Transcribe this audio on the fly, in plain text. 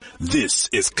This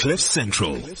is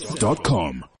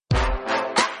CliffCentral.com.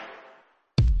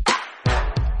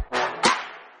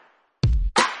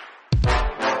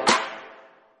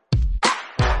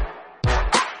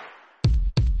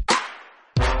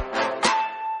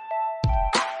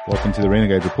 Welcome to the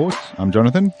Renegade Report. I'm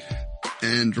Jonathan.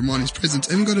 And Ramon is present.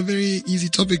 And we've got a very easy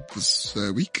topic this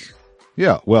week.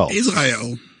 Yeah, well.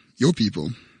 Israel. Your people.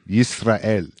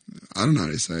 Yisrael. I don't know how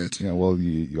to say it. Yeah, well,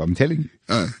 I'm telling you.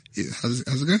 How's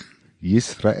it go?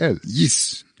 Yisrael.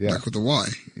 Yes. Yeah. Like with a Y.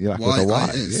 Yeah, like with a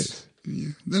Y, yes. Yeah,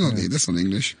 that's not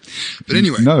English. But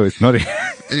anyway. No, it's not.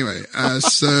 Anyway,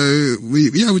 so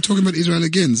we're talking about Israel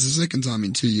again. It's the second time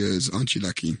in 2 years. Aren't you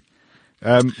lucky?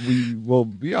 I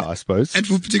suppose. And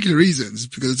for particular reasons,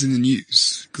 because it's in the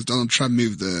news. Because Donald Trump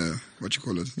moved the embassy.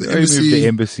 He moved the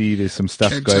embassy. There's some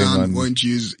stuff Cape going Town on. Won't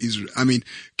use Israel. I mean,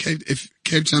 if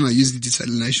Cape Town are using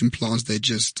desalination plants, they're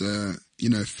just,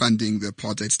 funding the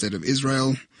apartheid state of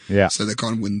Israel. Yeah. So they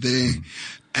can't win there.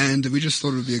 And we just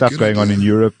thought it would be Stuff a good going idea. on in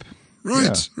Europe.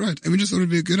 Right. And we just thought it would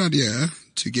be a good idea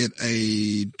to get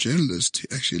a journalist who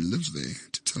actually lives there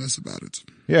to tell us about it.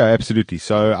 Yeah, absolutely.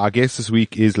 So our guest this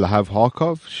week is Lahav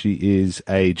Harkov. She is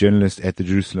a journalist at the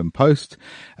Jerusalem Post.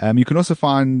 You can also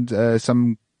find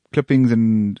some clippings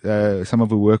and some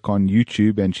of her work on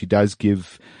YouTube, and she does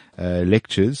give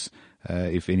lectures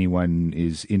if anyone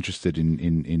is interested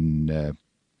in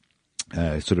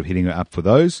sort of hitting her up for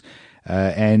those.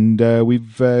 And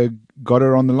we've got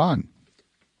her on the line.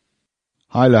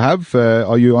 Hi, Lahav.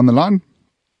 Are you on the line?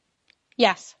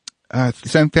 Yes.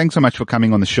 Thanks so much for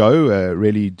coming on the show.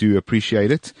 Really do appreciate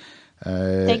it.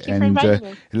 Thank you for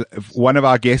inviting me. One of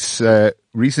our guests,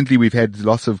 recently we've had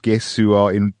lots of guests who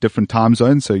are in different time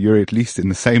zones, so you're at least in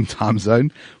the same time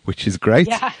zone, which is great.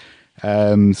 Yeah.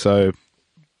 So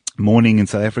morning in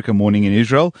South Africa, morning in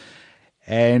Israel.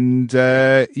 And,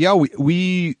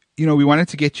 we wanted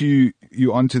to get you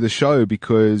onto the show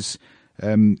because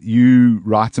you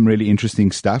write some really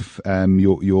interesting stuff.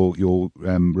 Your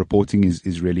reporting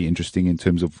is really interesting in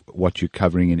terms of what you're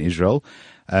covering in Israel.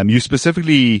 You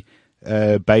specifically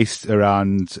based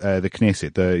around the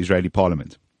Knesset, the Israeli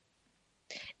Parliament.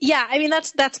 Yeah, I mean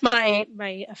that's my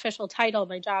official title.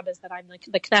 My job is that I'm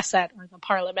the Knesset, or the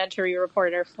parliamentary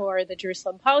reporter for the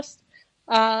Jerusalem Post.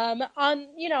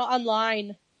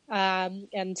 Online,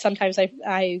 and sometimes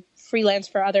I freelance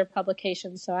for other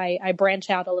publications, so I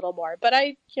branch out a little more. But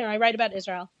I write about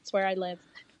Israel. It's where I live.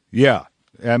 Yeah.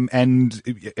 And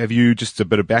have you, just a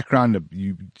bit of background, have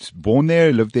you born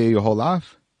there, lived there your whole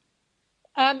life?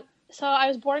 So I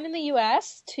was born in the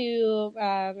U.S. to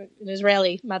an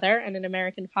Israeli mother and an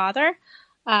American father.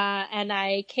 And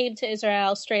I came to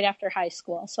Israel straight after high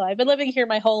school. So I've been living here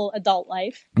my whole adult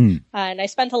life. And I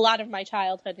spent a lot of my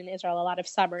childhood in Israel, a lot of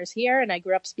summers here. And I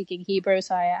grew up speaking Hebrew.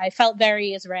 So I felt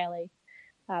very Israeli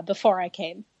before I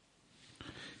came.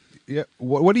 Yeah.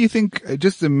 What do you think,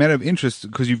 just a matter of interest,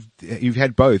 because you've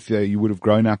had both. You would have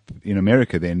grown up in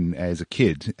America then as a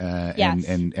kid, Yes.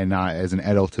 and now as an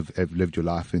adult have lived your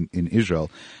life in Israel.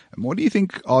 What do you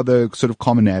think are the sort of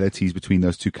commonalities between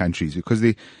those two countries? Because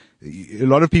a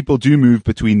lot of people do move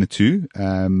between the two.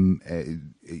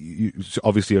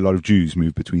 Obviously a lot of Jews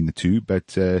move between the two,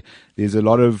 but there's a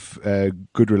lot of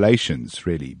good relations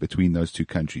really between those two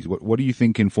countries. What do you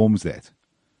think informs that?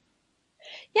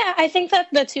 Yeah, I think that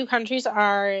the two countries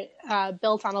are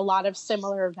built on a lot of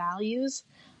similar values.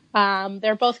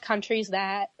 They're both countries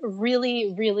that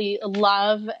really, really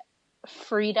love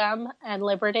freedom and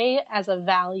liberty as a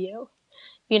value.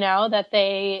 That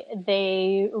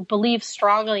they believe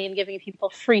strongly in giving people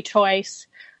free choice,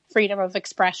 freedom of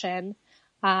expression,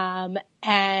 and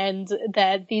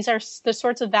that these are the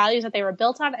sorts of values that they were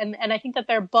built on. And I think that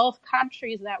they're both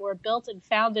countries that were built and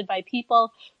founded by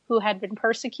people who had been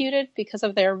persecuted because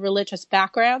of their religious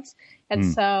backgrounds.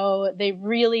 And so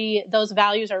those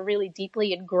values are really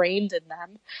deeply ingrained in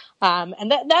them.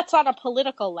 And that's on a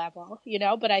political level,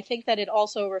 but I think that it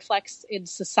also reflects in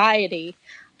society.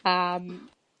 I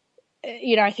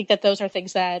think that those are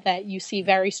things that you see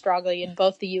very strongly in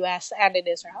both the U.S. and in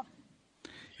Israel.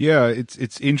 Yeah,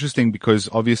 it's interesting because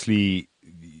obviously,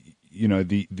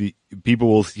 the people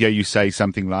will hear you say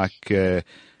something like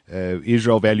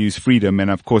Israel values freedom,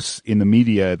 and of course in the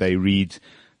media they read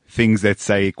things that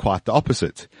say quite the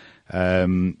opposite.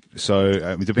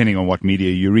 So depending on what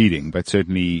media you're reading, but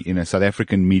certainly in a South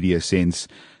African media sense,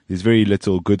 there's very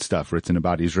little good stuff written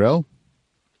about Israel.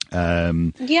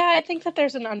 I think that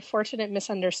there's an unfortunate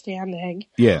misunderstanding.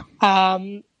 Yeah.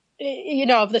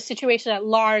 Of the situation at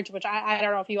large, which I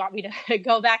don't know if you want me to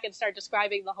go back and start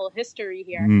describing the whole history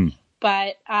here.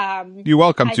 But you're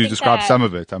welcome I to think describe that, some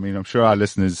of it. I mean, I'm sure our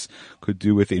listeners could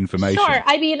do with the information. Sure.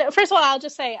 I mean, first of all, I'll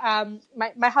just say,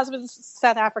 my husband's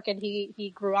South African.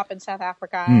 He grew up in South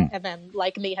Africa, and then,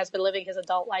 like me, has been living his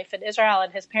adult life in Israel,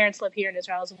 and his parents live here in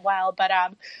Israel as well. But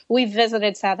we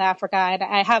visited South Africa, and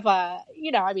I have I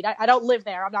don't live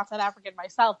there. I'm not South African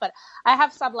myself, but I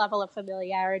have some level of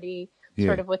familiarity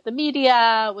sort of with the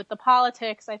media, with the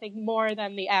politics, I think more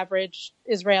than the average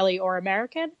Israeli or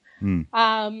American.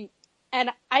 And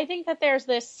I think that there's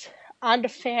this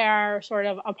unfair sort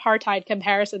of apartheid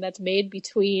comparison that's made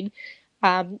between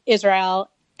Israel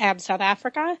and South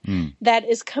Africa that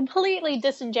is completely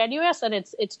disingenuous, and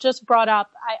it's just brought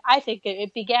up. I think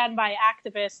it began by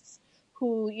activists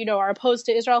who are opposed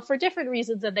to Israel for different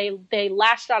reasons, and they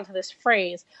latched onto this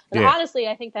phrase. And honestly,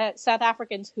 I think that South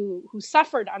Africans who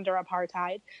suffered under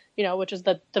apartheid, which is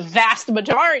the vast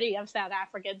majority of South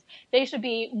Africans, they should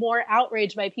be more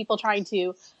outraged by people trying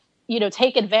to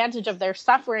take advantage of their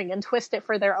suffering and twist it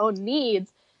for their own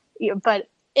needs. But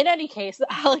in any case,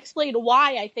 I'll explain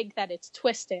why I think that it's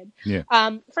twisted.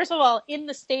 First of all, in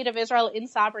the state of Israel, in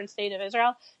sovereign state of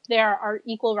Israel, there are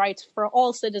equal rights for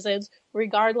all citizens,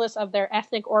 regardless of their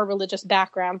ethnic or religious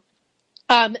background.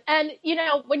 And,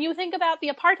 when you think about the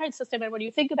apartheid system and when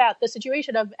you think about the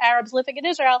situation of Arabs living in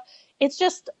Israel, it's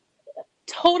just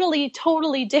totally,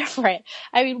 totally different.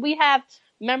 I mean, we have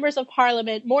members of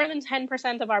parliament, more than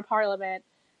 10% of our parliament,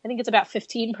 I think it's about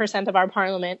 15% of our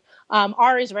parliament,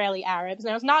 are Israeli Arabs.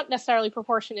 Now, it's not necessarily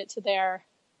proportionate to their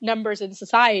numbers in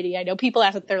society. I know people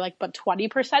ask if they're but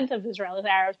 20% of Israel is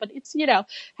Arabs, but it's,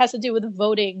 has to do with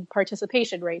voting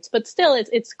participation rates. But still,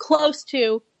 it's close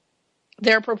to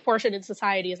their proportion in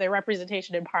society as their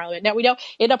representation in parliament. Now, we know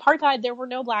in apartheid, there were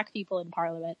no black people in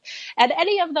parliament. And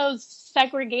any of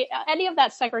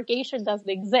that segregation doesn't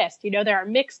exist. There are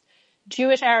mixed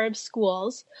Jewish Arab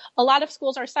schools. A lot of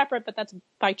schools are separate, but that's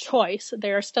by choice.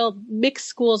 There are still mixed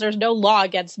schools. There's no law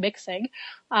against mixing.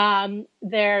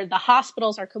 The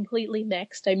hospitals are completely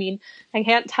mixed. I mean, I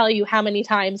can't tell you how many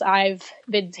times I've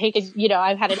been taken,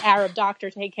 I've had an Arab doctor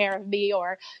take care of me,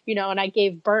 or, and I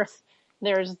gave birth.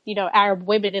 There's, Arab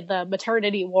women in the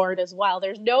maternity ward as well.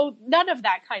 There's none of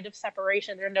that kind of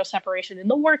separation. There's no separation in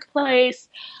the workplace.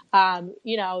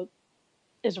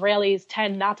 Israelis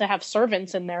tend not to have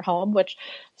servants in their home, which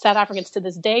South Africans to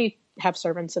this day have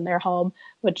servants in their home,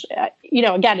 which,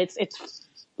 again, it's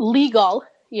legal,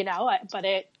 but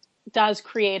it does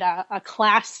create a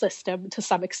class system to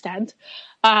some extent.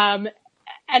 And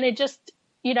it just,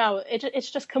 it's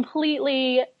just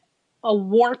completely a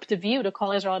warped view to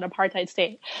call Israel an apartheid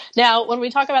state. Now, when we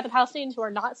talk about the Palestinians who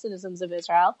are not citizens of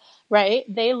Israel, right,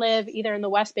 they live either in the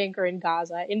West Bank or in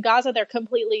Gaza. In Gaza, they're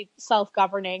completely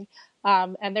self-governing.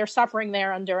 And they're suffering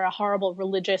there under a horrible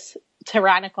religious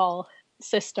tyrannical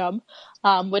system,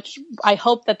 which I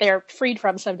hope that they're freed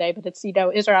from someday. But it's,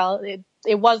 Israel,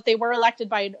 they were elected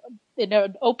by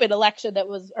an open election that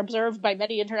was observed by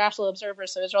many international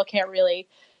observers. So Israel can't really,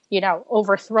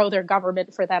 overthrow their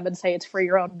government for them and say it's for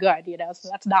your own good, so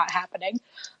that's not happening.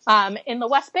 In the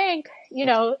West Bank,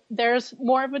 there's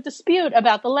more of a dispute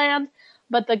about the land,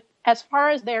 but as far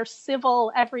as their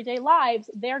civil everyday lives,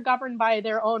 they're governed by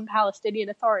their own Palestinian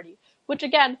Authority, which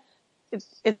again, is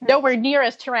nowhere near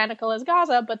as tyrannical as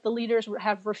Gaza, but the leaders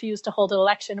have refused to hold an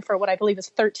election for what I believe is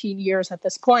 13 years at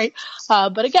this point.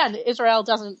 But again, Israel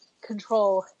doesn't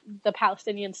control the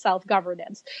Palestinian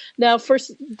self-governance. Now,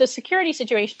 the security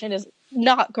situation is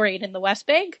not great in the West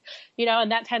Bank,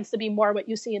 and that tends to be more what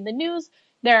you see in the news.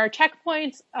 There are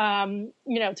checkpoints,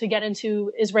 to get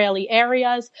into Israeli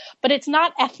areas, but it's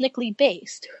not ethnically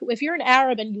based. If you're an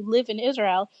Arab and you live in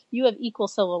Israel, you have equal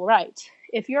civil rights.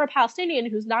 If you're a Palestinian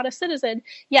who's not a citizen,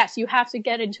 yes, you have to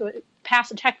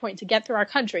pass a checkpoint to get through our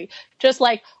country. Just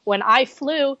like when I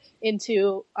flew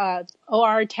into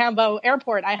OR Tambo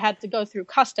Airport, I had to go through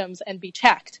customs and be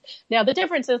checked. Now, the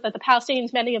difference is that the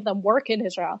Palestinians, many of them work in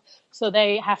Israel, so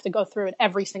they have to go through it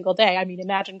every single day. I mean,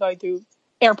 imagine going through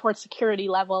airport security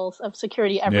levels of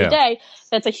security every day.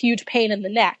 That's a huge pain in the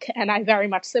neck. And I very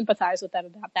much sympathize with them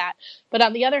about that. But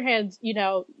on the other hand,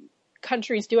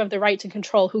 countries do have the right to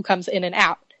control who comes in and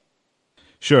out.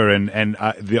 Sure, and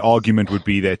the argument would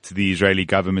be that the Israeli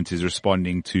government is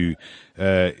responding to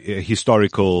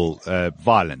historical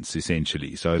violence,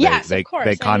 essentially. So yes, they of course.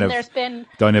 they kind of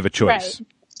don't have a choice.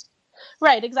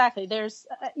 Right, exactly. There's,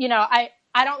 I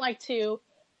don't like to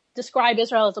describe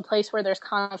Israel as a place where there's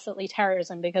constantly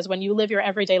terrorism, because when you live your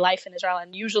everyday life in Israel,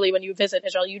 and usually when you visit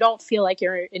Israel, you don't feel like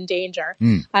you're in danger.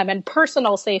 And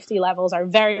personal safety levels are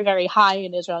very, very high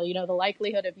in Israel. The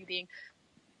likelihood of you being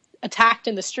attacked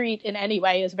in the street in any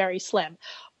way is very slim.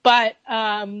 But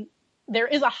there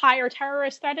is a higher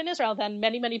terrorist threat in Israel than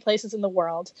many, many places in the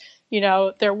world.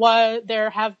 There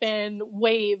have been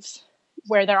waves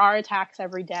where there are attacks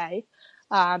every day.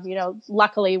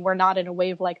 Luckily we're not in a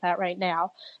wave like that right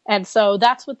now. And so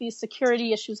that's what these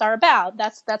security issues are about.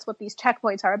 That's what these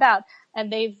checkpoints are about.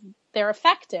 And they're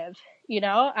effective.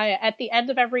 At the end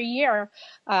of every year,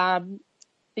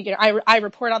 I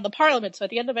report on the parliament. So at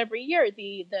the end of every year,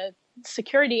 the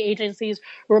security agencies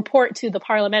report to the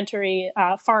Parliamentary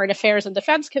Foreign Affairs and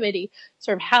Defense Committee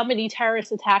sort of how many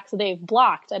terrorist attacks they've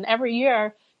blocked. And every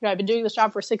year, I've been doing this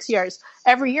job for 6 years.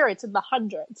 Every year it's in the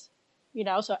hundreds.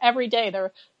 So every day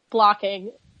they're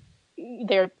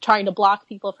trying to block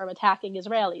people from attacking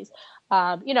Israelis.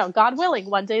 God willing,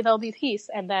 one day there'll be peace,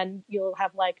 and then you'll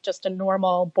have like just a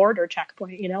normal border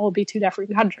checkpoint. It'll be two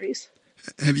different countries.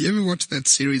 Have you ever watched that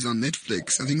series on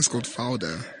Netflix? I think it's called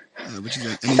Fauda, which is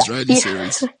an Israeli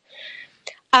series.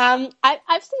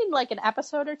 I've seen like an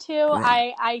episode or two.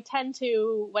 Right. I tend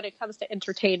to, when it comes to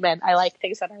entertainment, I like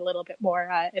things that are a little bit more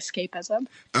escapism.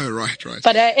 Oh, right.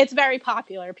 But it's very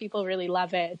popular. People really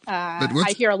love it.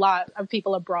 I hear a lot of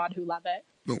people abroad who love it.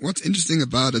 But what's interesting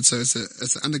about it, so it's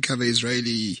an undercover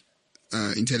Israeli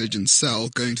intelligence cell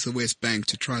going to the West Bank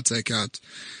to try to take out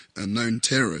known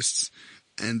terrorists.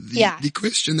 And the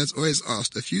question that's always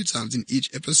asked a few times in each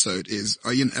episode is,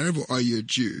 are you an Arab or are you a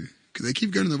Jew? Because they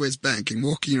keep going to the West Bank and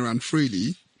walking around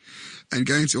freely and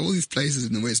going to all these places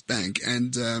in the West Bank,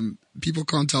 and people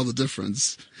can't tell the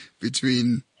difference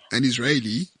between an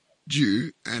Israeli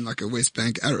Jew and like a West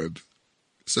Bank Arab.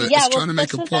 So it's trying to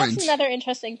make a point. That's another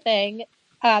interesting thing.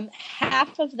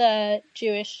 Half of the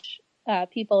Jewish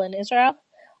people in Israel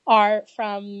are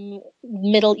from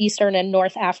Middle Eastern and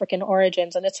North African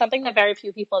origins. And it's something that very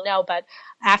few people know. But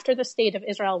after the state of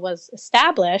Israel was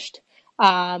established,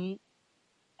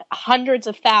 hundreds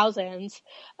of thousands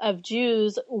of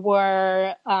Jews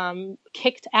were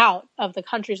kicked out of the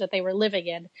countries that they were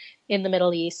living in the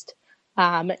Middle East.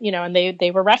 And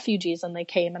they were refugees, and they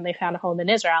came and they found a home in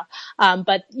Israel.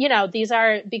 But these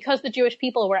are, because the Jewish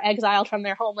people were exiled from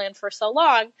their homeland for so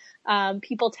long,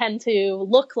 people tend to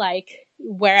look like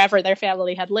wherever their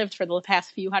family had lived for the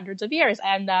past few hundreds of years.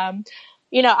 And,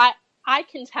 I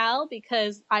can tell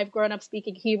because I've grown up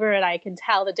speaking Hebrew, and I can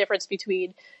tell the difference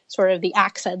between sort of the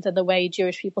accent and the way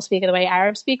Jewish people speak and the way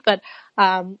Arabs speak. But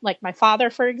like my father,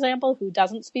 for example, who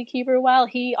doesn't speak Hebrew well,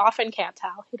 he often can't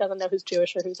tell. He doesn't know who's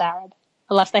Jewish or who's Arab,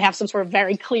 unless they have some sort of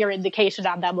very clear indication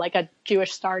on them, like a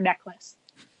Jewish star necklace.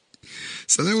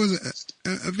 So that was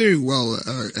a very well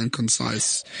and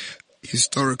concise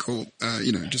historical,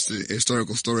 just a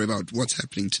historical story about what's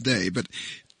happening today. But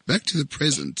back to the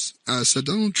present. So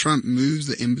Donald Trump moves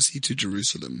the embassy to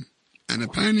Jerusalem. And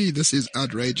apparently this is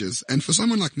outrageous. And for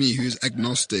someone like me who's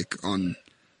agnostic on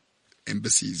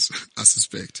embassies, I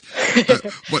suspect,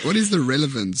 what is the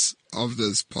relevance of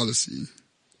this policy?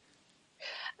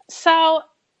 So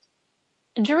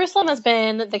Jerusalem has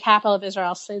been the capital of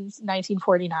Israel since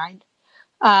 1949.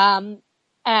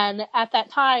 And at that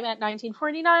time, at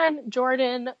 1949,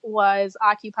 Jordan was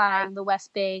occupying the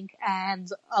West Bank and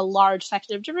a large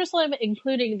section of Jerusalem,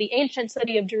 including the ancient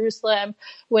city of Jerusalem,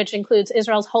 which includes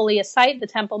Israel's holiest site, the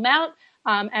Temple Mount,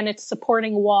 and its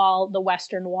supporting wall, the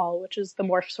Western Wall, which is the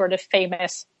more sort of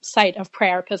famous site of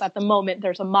prayer, because at the moment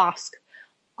there's a mosque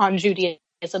on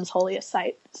Judaism's holiest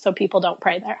site, so people don't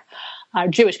pray there.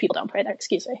 Jewish people don't pray there,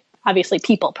 excuse me. Obviously,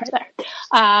 people pray there.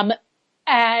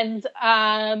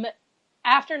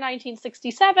 After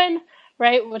 1967,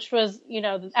 right, which was,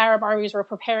 the Arab armies were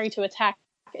preparing to attack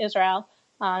Israel.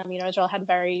 Israel had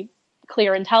very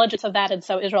clear intelligence of that, and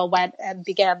so Israel went and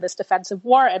began this defensive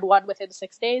war and won within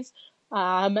 6 days.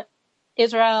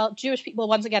 Jewish people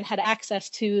once again had access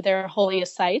to their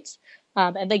holiest sites,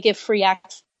 and they give free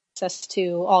access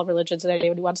to all religions and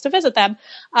anybody who wants to visit them.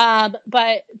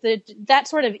 But that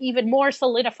sort of even more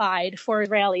solidified for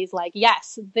Israelis, like,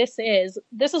 yes, this is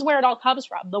where it all comes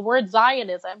from. The word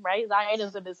Zionism, right?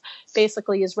 Zionism is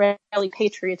basically Israeli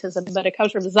patriotism, but it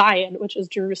comes from Zion, which is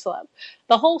Jerusalem.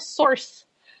 The whole source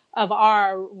of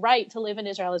our right to live in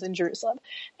Israel is in Jerusalem.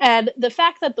 And the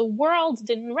fact that the world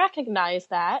didn't recognize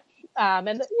that, and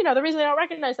the reason they don't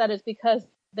recognize that is because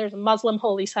there's Muslim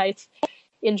holy sites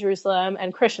in Jerusalem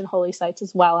and Christian holy sites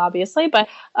as well, obviously. But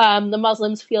the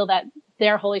Muslims feel that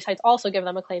their holy sites also give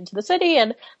them a claim to the city.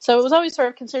 And so it was always sort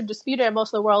of considered disputed, and most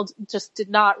of the world just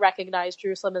did not recognize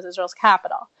Jerusalem as Israel's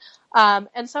capital.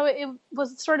 And so it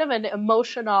was sort of an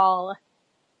emotional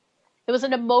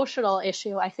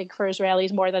issue, I think, for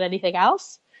Israelis more than anything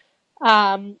else.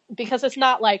 Because it's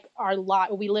not like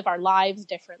we live our lives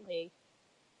differently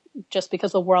just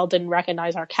because the world didn't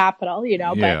recognize our capital,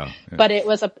 Yeah. But it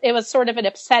was sort of an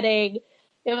upsetting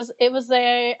it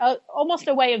was almost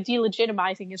a way of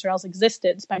delegitimizing Israel's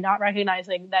existence by not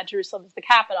recognizing that Jerusalem is the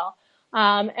capital.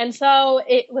 And so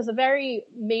it was a very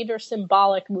major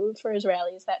symbolic move for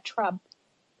Israelis that Trump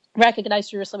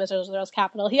recognized Jerusalem as Israel's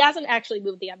capital. He hasn't actually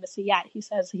moved the embassy yet. He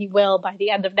says he will by the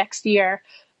end of next year.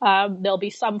 There'll be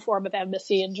some form of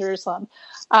embassy in Jerusalem.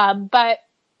 But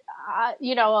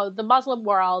the Muslim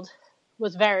world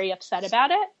was very upset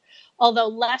about it, although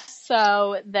less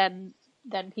so than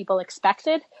people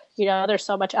expected. There's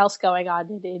so much else going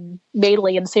on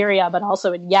mainly in Syria, but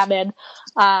also in Yemen,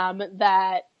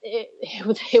 that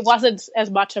it wasn't as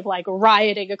much of like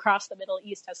rioting across the Middle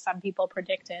East as some people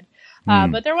predicted.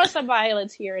 But there was some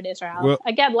violence here in Israel. Well,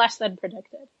 again, less than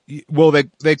predicted. Well,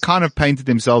 they kind of painted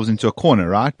themselves into a corner,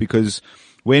 right? Because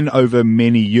when over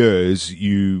many years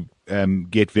you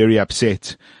get very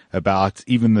upset about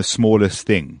even the smallest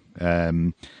thing,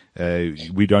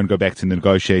 we don't go back to the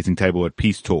negotiating table at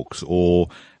peace talks, or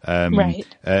right.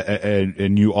 a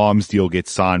new arms deal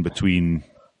gets signed between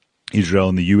Israel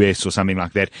and the US or something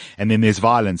like that, and then there's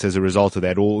violence as a result of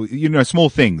that, or small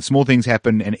things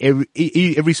happen, and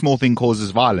every small thing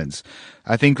causes violence.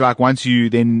 I think like once you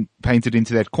then paint it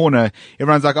into that corner,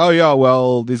 everyone's like, oh yeah,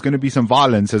 well there's going to be some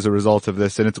violence as a result of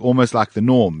this, and it's almost like the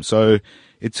norm. So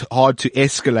it's hard to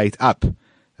escalate up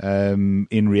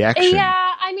in reaction.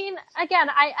 Yeah, I mean, again,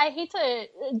 I hate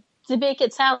to make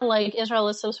it sound like Israel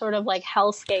is some sort of like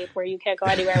hellscape where you can't go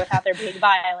anywhere without there being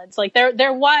violence. Like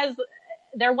there was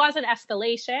an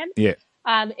escalation. Yeah.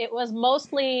 It was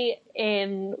mostly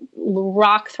in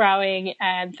rock throwing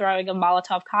and throwing of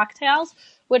Molotov cocktails,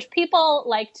 which people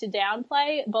like to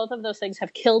downplay. Both of those things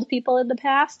have killed people in the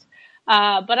past.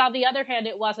 But on the other hand,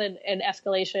 it wasn't an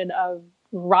escalation of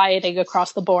rioting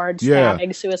across the board,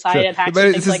 stabbing, suicide attacks,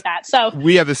 and things like that. So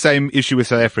we have the same issue with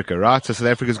South Africa, right? So South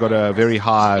Africa's got a very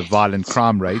high violent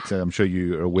crime rate. I'm sure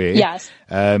you're aware. Yes.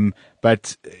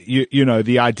 But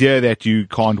the idea that you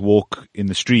can't walk in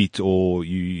the street, or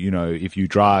if you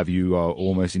drive, you are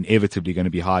almost inevitably going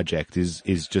to be hijacked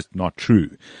is just not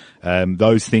true.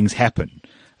 Those things happen.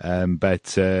 But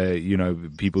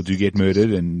people do get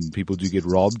murdered and people do get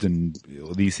robbed, and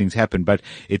these things happen. But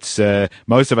it's,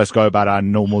 most of us go about our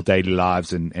normal daily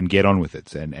lives and get on with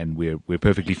it. And we're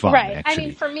perfectly fine. Right. Actually. I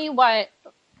mean, for me,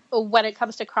 when it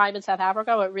comes to crime in South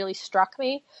Africa, what really struck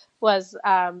me was,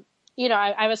 I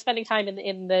was spending time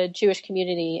in the Jewish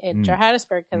community in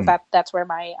Johannesburg, because that's where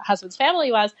my husband's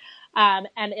family was. And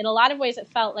in a lot of ways, it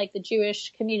felt like the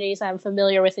Jewish communities I'm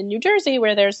familiar with in New Jersey,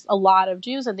 where there's a lot of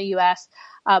Jews in the U.S.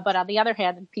 But on the other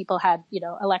hand, people had,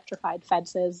 electrified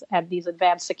fences and these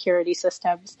advanced security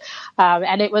systems.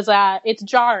 And it's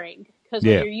jarring, because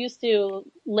when you're used to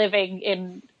living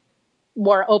in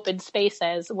more open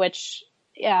spaces, which,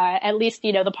 at least,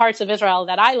 the parts of Israel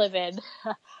that I live in,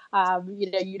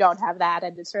 you don't have that.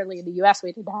 And certainly in the U.S.,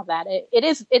 we didn't have that.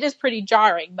 It is pretty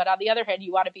jarring, but on the other hand,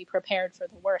 you want to be prepared for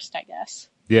the worst, I guess.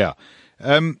 Yeah.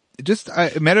 Just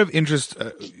a matter of interest.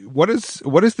 What is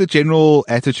the general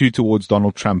attitude towards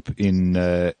Donald Trump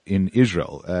in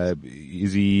Israel?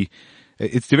 Is he?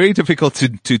 It's very difficult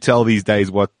to tell these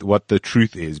days what the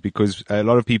truth is, because a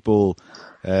lot of people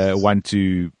want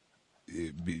to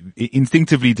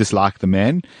instinctively dislike the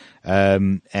man,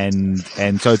 and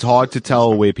so it's hard to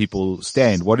tell where people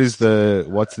stand. What's the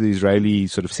Israeli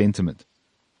sort of sentiment?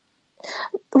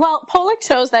 Well, polling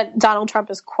shows that Donald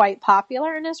Trump is quite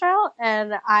popular in Israel,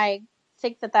 and I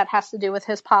think that has to do with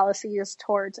his policies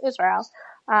towards Israel.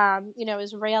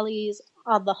 Israelis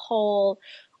on the whole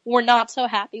were not so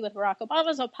happy with Barack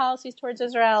Obama's policies towards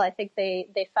Israel. I think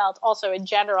they felt also in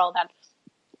general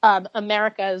that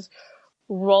America's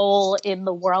role in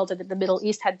the world and in the Middle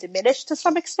East had diminished to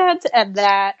some extent, and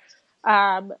that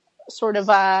sort of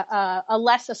a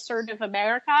less assertive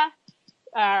America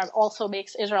also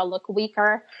makes Israel look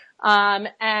weaker.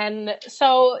 And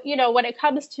so, when it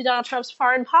comes to Donald Trump's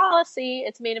foreign policy,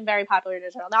 it's made him very popular in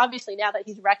Israel. Now, obviously, now that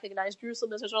he's recognized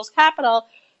Jerusalem as Israel's capital,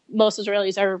 most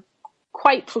Israelis are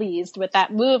quite pleased with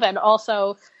that move, and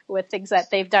also with things that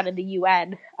they've done in the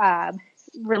UN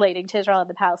relating to Israel and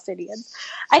the Palestinians.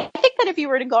 I think that if you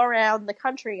were to go around the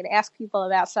country and ask people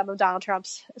about some of Donald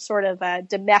Trump's sort of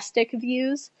domestic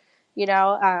views,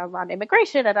 on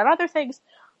immigration and on other things,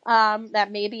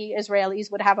 that maybe Israelis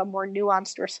would have a more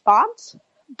nuanced response.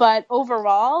 But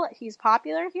overall, he's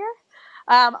popular here.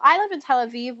 I live in Tel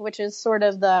Aviv, which is sort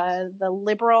of the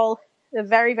liberal, the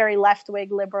very, very left-wing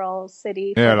liberal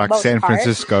city. Yeah, like San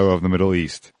Francisco of the Middle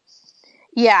East.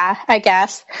 Yeah, I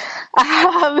guess.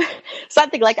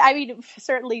 Something like,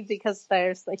 certainly because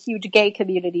there's a huge gay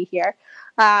community here.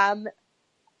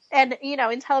 And,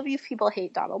 in Tel Aviv, people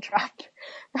hate Donald Trump,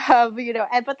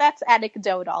 but that's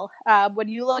anecdotal. When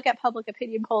you look at public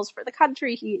opinion polls for the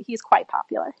country, he's quite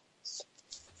popular.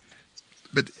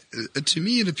 But to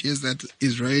me, it appears that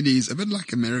Israelis, a bit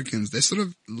like Americans, they sort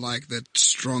of like that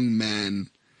strong man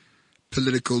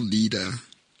political leader.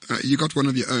 You got one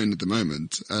of your own at the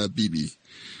moment, Bibi.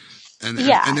 And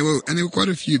there were quite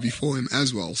a few before him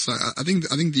as well. So I think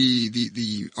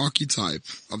the archetype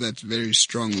of that very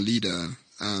strong leader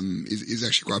is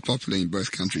actually quite popular in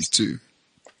both countries too.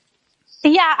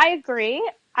 Yeah, I agree.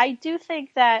 I do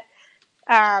think that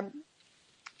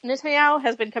Netanyahu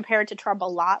has been compared to Trump a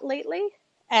lot lately,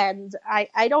 and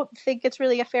I don't think it's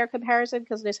really a fair comparison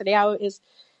because Netanyahu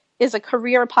is a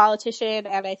career politician,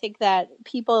 and I think that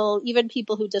even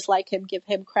people who dislike him, give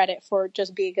him credit for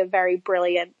just being a very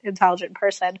brilliant, intelligent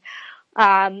person.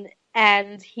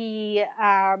 And he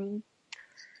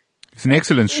he's an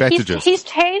excellent strategist. He's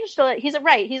changed. He's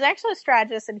actually a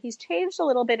strategist, and he's changed a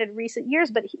little bit in recent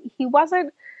years. But he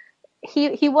wasn't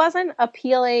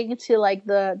appealing to like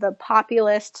the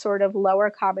populist sort of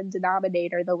lower common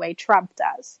denominator the way Trump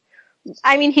does.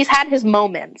 I mean, he's had his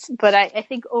moments, but I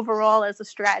think overall as a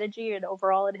strategy and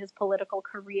overall in his political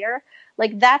career,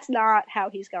 like that's not how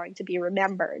he's going to be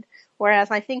remembered. Whereas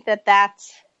I think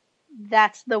that's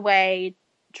the way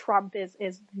Trump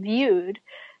is viewed,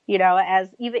 as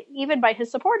even by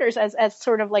his supporters as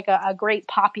sort of like a great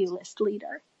populist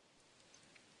leader.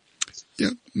 Yeah,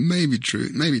 maybe true.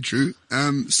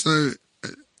 So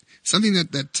something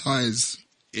that ties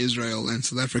Israel and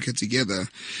South Africa together.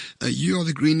 You are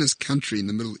the greenest country in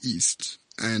the Middle East,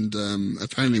 and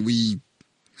apparently we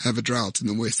have a drought in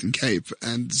the Western Cape.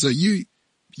 And so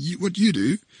what you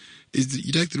do is that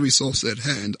you take the resource at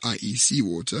hand, i.e.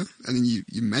 seawater, and then you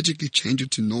magically change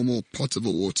it to normal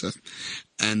potable water,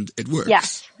 and it works.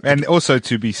 Yes. And also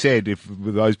to be said, if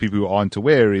with those people who aren't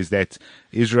aware, is that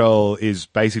Israel is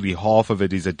basically half of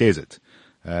it is a desert,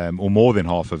 or more than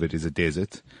half of it is a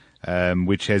desert.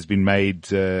 Which has been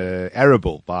made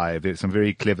arable by some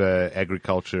very clever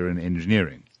agriculture and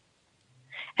engineering.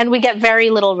 And we get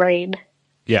very little rain.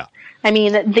 Yeah. I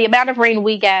mean, the amount of rain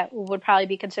we get would probably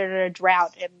be considered a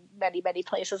drought in many, many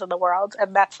places in the world,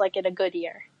 and that's like in a good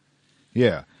year.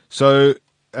 Yeah. So,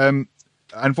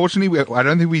 unfortunately, I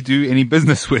don't think we do any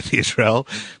business with Israel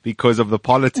because of the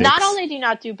politics. Not only do you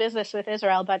not do business with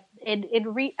Israel, but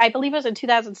I believe it was in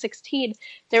 2016,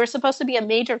 there was supposed to be a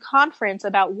major conference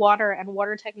about water and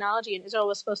water technology, and Israel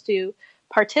was supposed to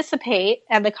participate,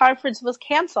 and the conference was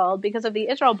canceled because of the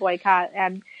Israel boycott.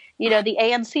 And, the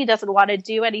ANC doesn't want to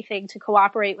do anything to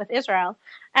cooperate with Israel.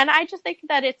 And I just think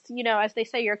that it's, as they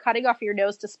say, you're cutting off your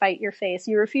nose to spite your face.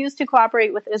 You refuse to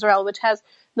cooperate with Israel, which has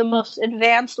the most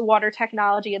advanced water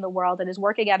technology in the world and is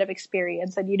working out of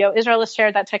experience. And, Israel has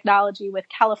shared that technology with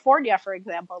California, for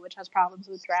example, which has problems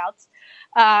with droughts.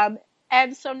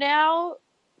 And so now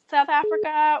South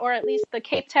Africa, or at least the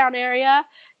Cape Town area,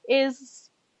 is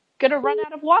going to run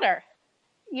out of water.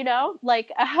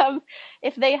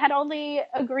 If they had only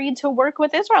agreed to work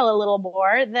with Israel a little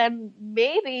more, then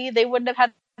maybe they wouldn't have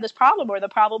had this problem, or the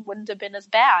problem wouldn't have been as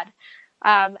bad.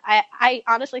 I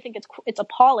honestly think it's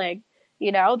appalling,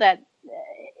 that,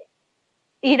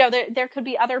 there could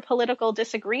be other political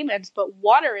disagreements, but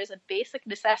water is a basic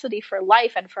necessity for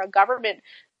life, and for a government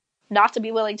not to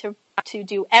be willing to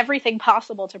do everything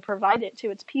possible to provide it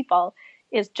to its people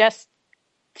is just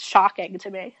shocking to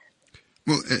me.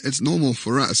 Well, it's normal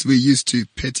for us. We're used to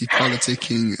petty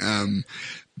politicking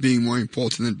being more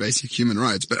important than basic human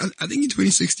rights. But I think in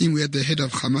 2016 we had the head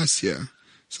of Hamas here,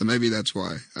 so maybe that's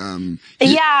why.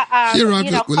 Without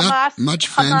Hamas, much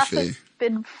fanfare. Hamas has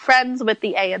been friends with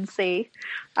the ANC.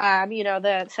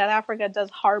 The South Africa does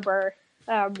harbor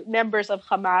members of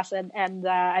Hamas, and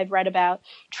I've read about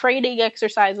training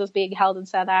exercises being held in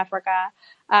South Africa.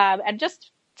 And just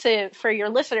for your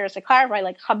listeners to clarify,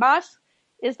 like Hamas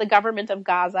is the government of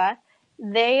Gaza.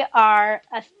 They are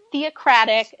a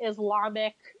theocratic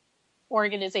Islamic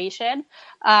organization.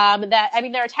 They're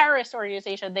a terrorist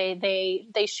organization.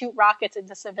 They shoot rockets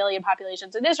into civilian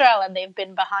populations in Israel, and they've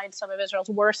been behind some of Israel's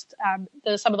worst,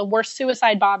 some of the worst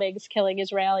suicide bombings, killing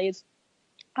Israelis.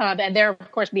 And they're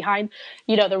of course behind,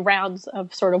 the rounds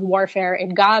of sort of warfare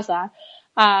in Gaza.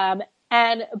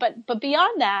 But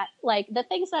beyond that, like the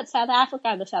things that South Africa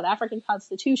and the South African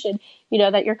Constitution,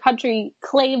 that your country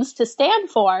claims to stand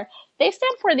for, they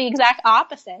stand for the exact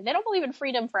opposite. They don't believe in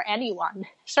freedom for anyone.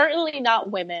 Certainly not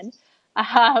women.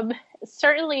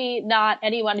 Certainly not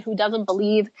anyone who doesn't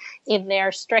believe in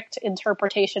their strict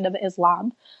interpretation of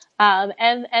Islam.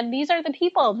 And these are the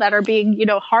people that are being,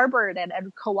 harbored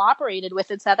and cooperated with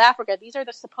in South Africa. These are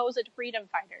the supposed freedom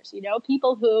fighters,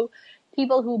 people who,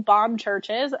 people who bomb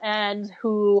churches and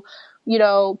who,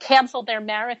 canceled their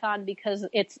marathon because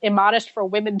it's immodest for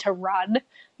women to run,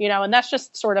 and that's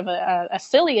just sort of a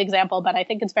silly example, but I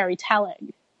think it's very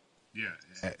telling. Yeah,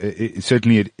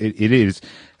 certainly it is.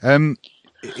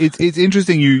 It's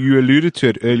interesting. You alluded to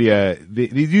it earlier. There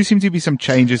do seem to be some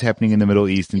changes happening in the Middle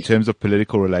East in terms of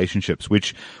political relationships,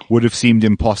 which would have seemed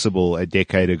impossible a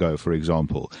decade ago, for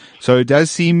example. So it does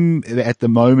seem, at the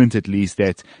moment at least,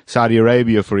 that Saudi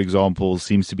Arabia, for example,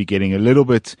 seems to be getting a little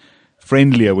bit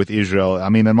friendlier with Israel. I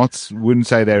mean, wouldn't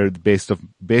say they're the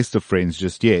best of friends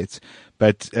just yet,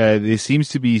 but there seems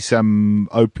to be some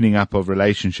opening up of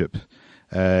relationship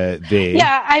there.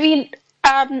 Yeah, I mean,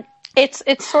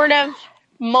 it's sort of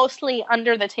mostly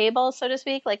under the table, so to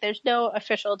speak. Like, there's no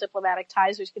official diplomatic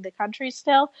ties between the countries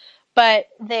still, but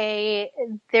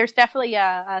there's definitely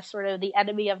a sort of the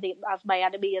enemy of my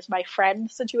enemy is my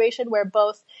friend situation, where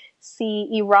both see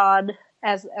Iran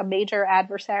as a major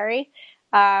adversary.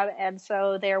 And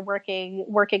so they're working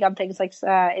on things like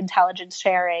intelligence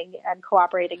sharing and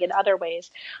cooperating in other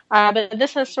ways. But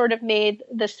this has sort of made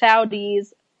the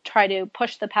Saudis try to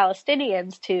push the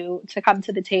Palestinians to come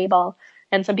to the table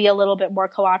and to be a little bit more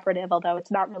cooperative, although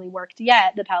it's not really worked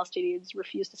yet. The Palestinians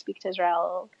refuse to speak to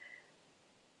Israel,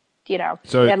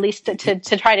 so at least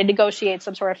to try to negotiate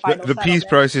some sort of final the peace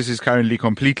process is currently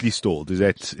completely stalled. Is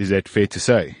that fair to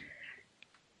say?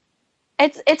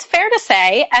 It's fair to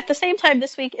say. At the same time,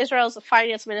 this week, Israel's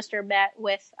finance minister met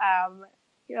with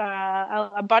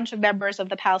a bunch of members of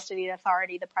the Palestinian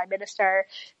Authority, the prime minister,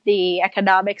 the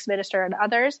economics minister, and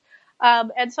others.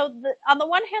 And so on the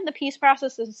one hand, the peace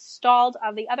process is stalled.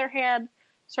 On the other hand,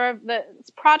 sort of the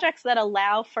projects that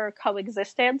allow for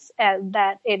coexistence and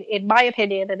that, in my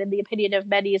opinion, and in the opinion of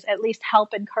many, is at least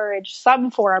help encourage some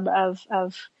form of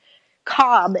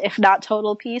calm, if not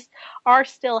total peace, are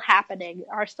still happening,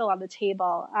 are still on the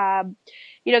table.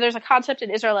 There's a concept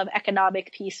in Israel of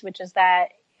economic peace, which is that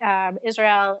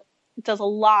Israel does a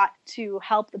lot to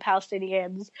help the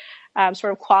Palestinians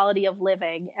sort of quality of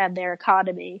living and their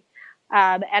economy.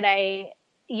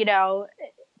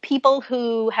 People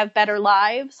who have better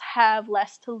lives have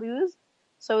less to lose.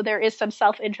 So there is some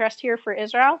self-interest here for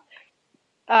Israel.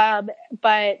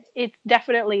 But it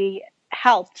definitely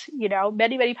helped.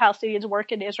 Many Palestinians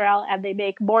work in Israel and they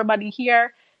make more money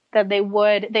here than they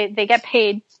would. They get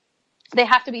paid. They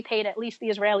have to be paid at least the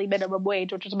Israeli minimum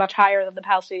wage, which is much higher than the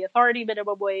Palestinian Authority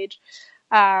minimum wage.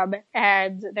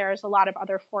 And there's a lot of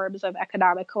other forms of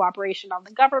economic cooperation on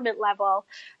the government level,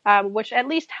 which at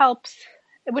least helps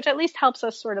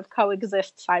us sort of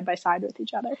coexist side by side with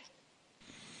each other.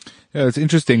 Yeah, it's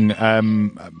interesting.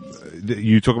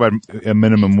 You talk about a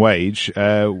minimum wage.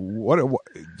 So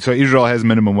Israel has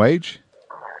minimum wage?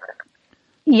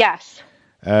 Yes.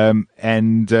 So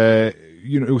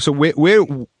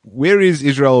where is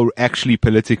Israel actually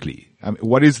politically? I mean,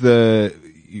 what is the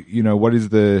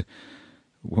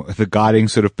guiding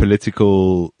sort of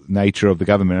political nature of the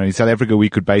government? I mean, in South Africa, we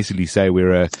could basically say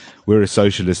we're a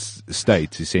socialist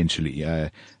state, essentially.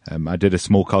 I did a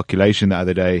small calculation the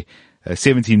other day.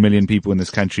 17 million people in this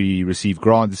country receive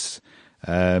grants.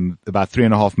 About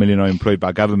 3.5 million are employed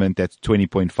by government. That's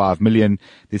 20.5 million.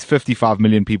 There's 55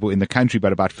 million people in the country,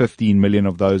 but about 15 million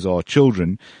of those are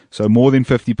children. So more than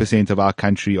 50% of our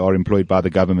country are employed by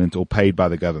the government or paid by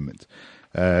the government.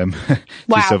 To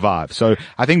survive. So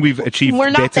I think we've achieved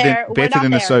better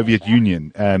than the Soviet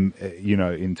Union,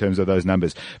 in terms of those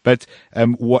numbers. But,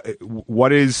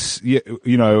 what is,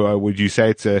 would you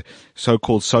say it's a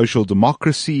so-called social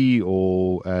democracy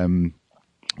or,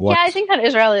 what? Yeah, I think that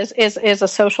Israel is a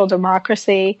social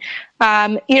democracy.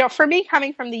 For me,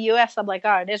 coming from the U.S., I'm like,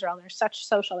 in Israel, they're such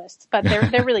socialists, but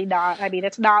they're really not. I mean,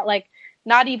 it's not like,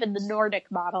 not even the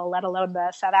Nordic model, let alone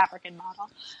the South African model.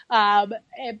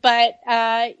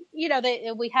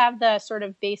 We have the sort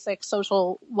of basic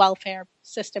social welfare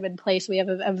system in place. We have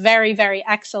a very, very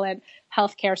excellent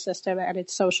healthcare system, and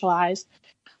it's socialized.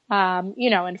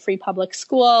 And free public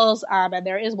schools, and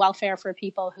there is welfare for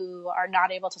people who are not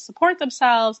able to support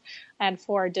themselves, and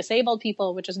for disabled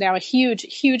people, which is now a huge,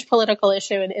 huge political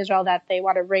issue in Israel, that they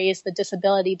want to raise the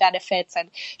disability benefits, and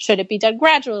should it be done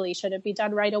gradually? Should it be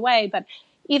done right away? But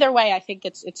either way, I think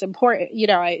it's important.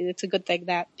 It's a good thing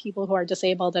that people who are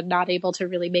disabled and not able to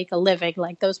really make a living,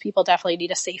 like those people, definitely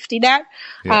need a safety net.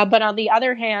 Yeah. But on the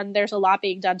other hand, there's a lot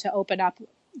being done to open up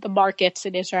the markets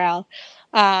in Israel,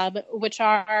 which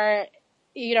are,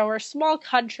 we're a small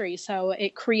country, so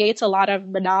it creates a lot of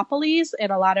monopolies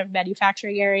in a lot of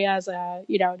manufacturing areas,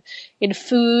 in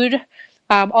food,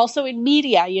 also in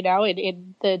media,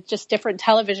 in the just different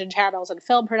television channels and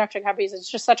film production companies.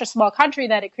 It's just such a small country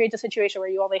that it creates a situation where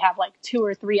you only have like 2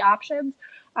 or 3 options.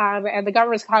 And the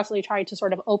government's constantly trying to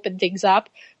sort of open things up,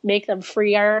 make them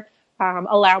freer,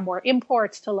 allow more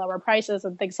imports to lower prices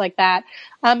and things like that.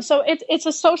 So it's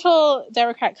a social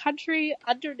democrat country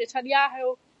under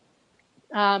Netanyahu.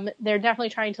 They're definitely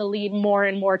trying to lead more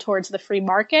and more towards the free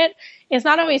market. It's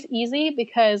not always easy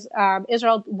because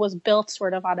Israel was built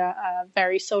sort of on a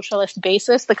very socialist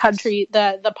basis. The country,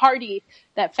 the party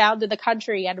that founded the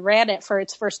country and ran it for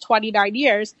its first 29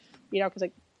 years, because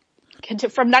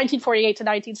from 1948 to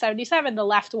 1977, the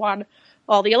left won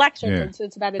all the elections, and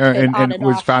since then it's been on and it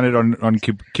was off. founded on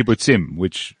kibbutzim,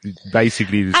 which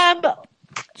basically is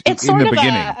it's in sort the of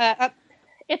beginning.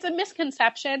 It's a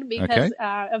misconception because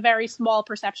a very small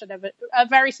percentage of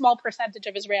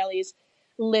Israelis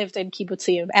lived in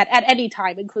kibbutzim at any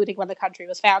time, including when the country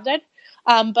was founded.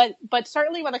 But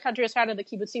certainly when the country was founded, the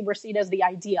kibbutzim were seen as the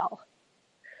ideal,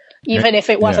 even if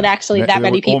it wasn't actually that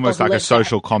many people. Almost like a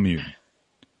social commune.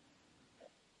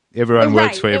 Everyone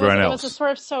works for everyone else. It was a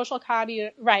sort of social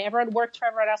commune, right? Everyone worked for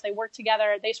everyone else. They worked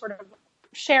together. They sort of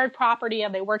shared property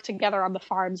and they worked together on the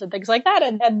farms and things like that.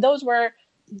 And those were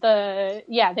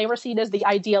they were seen as the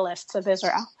idealists of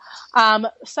Israel.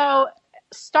 So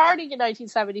starting in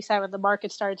 1977, the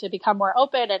market started to become more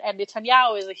open, and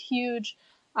Netanyahu is a huge,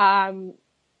 a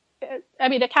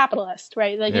capitalist,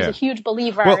 right? He's a huge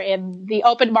believer in the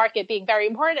open market being very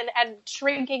important and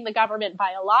shrinking the government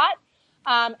by a lot.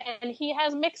 And he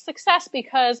has mixed success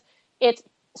because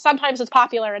sometimes it's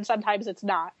popular and sometimes it's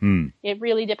not. It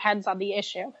really depends on the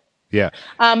issue. Yeah.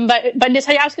 But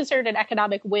Netanyahu is considered an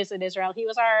economic whiz in Israel. He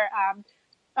was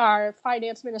our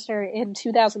finance minister in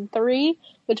 2003,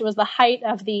 which was the height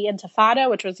of the Intifada,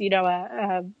 which was,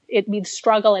 it means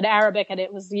struggle in Arabic, and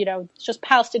it was, just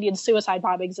Palestinian suicide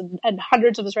bombings and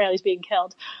hundreds of Israelis being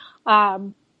killed.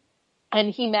 And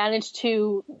he managed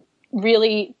to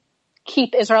really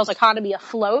keep Israel's economy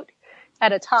afloat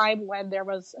at a time when there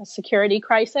was a security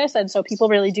crisis. And so people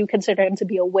really do consider him to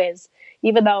be a whiz,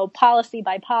 even though policy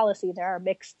by policy, there are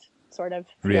mixed sort of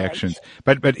reactions.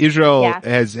 But Israel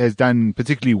has done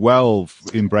particularly well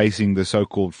embracing the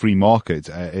so-called free market.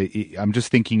 I'm just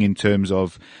thinking in terms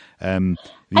of the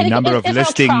number of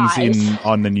listings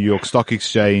on the New York Stock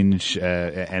Exchange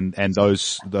and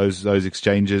those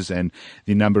exchanges, and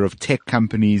the number of tech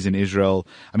companies in Israel.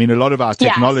 I mean, a lot of our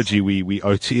technology we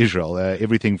owe to Israel.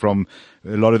 Everything from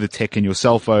a lot of the tech in your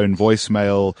cell phone,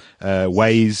 voicemail,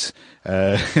 Waze.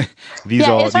 These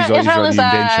are Israeli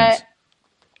inventions.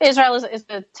 Israel is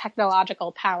a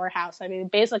technological powerhouse. I mean,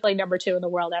 basically number 2 in the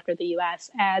world after the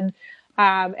U.S. And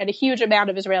a huge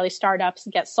amount of Israeli startups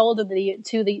get sold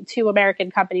to American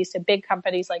companies, to big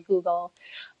companies like Google.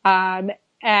 And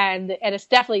it's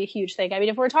definitely a huge thing. I mean,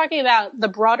 if we're talking about the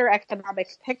broader economic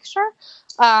picture,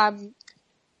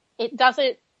 it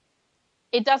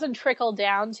doesn't trickle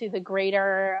down to the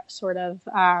greater sort of,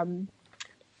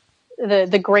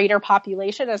 the greater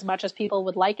population as much as people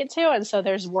would like it to. And so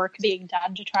there's work being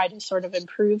done to try to sort of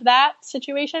improve that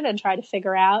situation and try to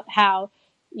figure out how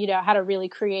to really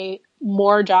create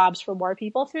more jobs for more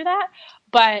people through that.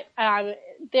 But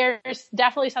there's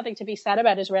definitely something to be said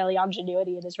about Israeli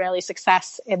ingenuity and Israeli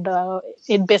success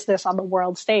in business on the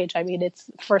world stage. I mean,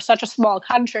 it's for such a small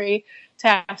country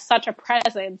to have such a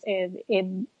presence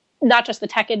in not just the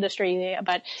tech industry,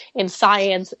 but in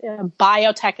science.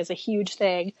 Biotech is a huge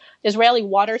thing. Israeli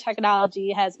water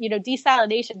technology has,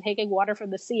 desalination, taking water from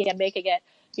the sea and making it,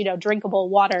 drinkable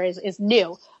water is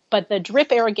new. But the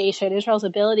drip irrigation, Israel's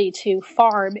ability to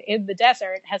farm in the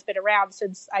desert, has been around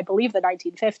since, I believe, the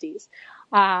 1950s.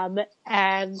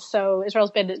 And so Israel's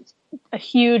been a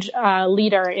huge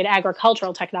leader in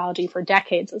agricultural technology for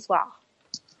decades as well.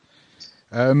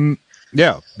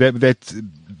 Yeah, that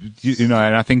and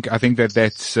I think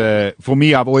that's for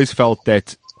me. I've always felt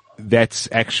that the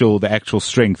actual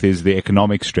strength is the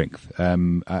economic strength.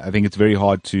 I think it's very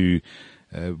hard to,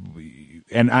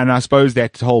 and I suppose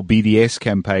that whole BDS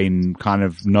campaign kind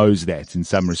of knows that in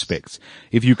some respects.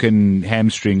 If you can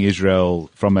hamstring Israel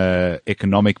from a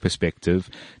economic perspective,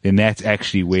 then that's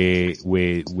actually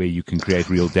where you can create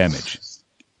real damage.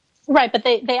 Right, but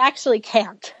they actually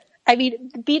can't. I mean,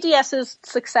 BDS's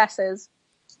successes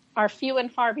are few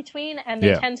and far between, and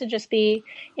they tend to just be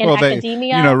in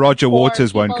academia. Roger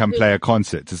Waters won't come play a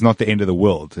concert. It's not the end of the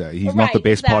world. He's not the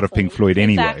best part of Pink Floyd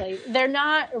anyway. Exactly. They're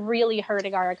not really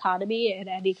hurting our economy in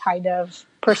any kind of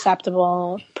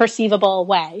perceivable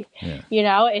way.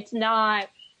 Yeah. It's not.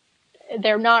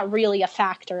 They're not really a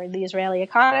factor in the Israeli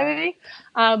economy,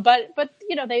 but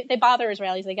they bother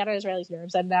Israelis. They get on Israelis'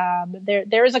 nerves, and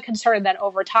there is a concern that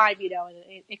over time,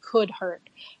 it could hurt.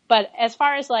 But as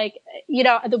far as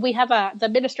we have the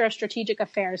Minister of Strategic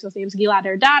Affairs, his name's Gilad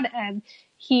Erdan, and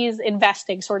he's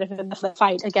investing sort of in the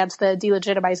fight against the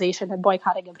delegitimization and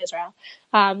boycotting of Israel.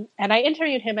 And I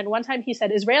interviewed him, and one time he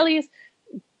said Israelis,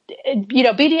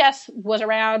 BDS was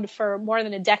around for more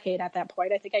than a decade at that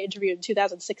point. I think I interviewed in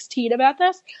 2016 about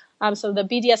this. So the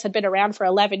BDS had been around for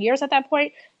 11 years at that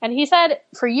point. And he said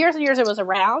for years and years it was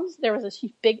around. There was this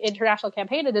big international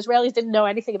campaign, and Israelis didn't know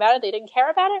anything about it. They didn't care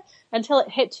about it until it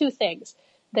hit two things: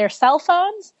 their cell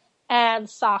phones and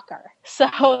soccer.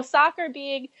 So soccer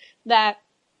being that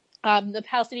the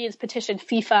Palestinians petitioned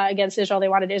FIFA against Israel. They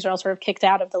wanted Israel sort of kicked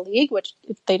out of the league, which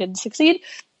they didn't succeed.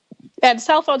 And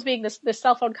cell phones being this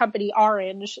cell phone company,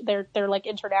 Orange, they're like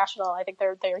international. I think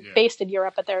they're based in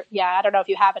Europe, but I don't know if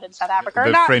you have it in South Africa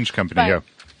or not. The French company,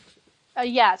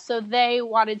 but, so they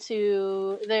wanted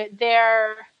to,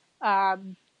 their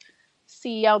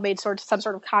CEO made some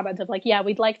sort of comment of like,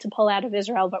 we'd like to pull out of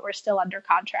Israel, but we're still under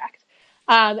contract.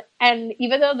 And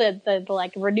even though the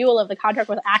like renewal of the contract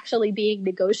was actually being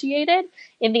negotiated,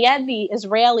 in the end, the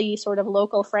Israeli sort of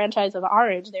local franchise of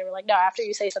Orange, they were like, no, after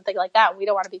you say something like that, we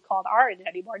don't want to be called Orange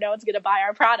anymore. No one's going to buy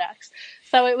our products.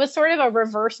 So it was sort of a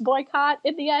reverse boycott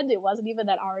in the end. It wasn't even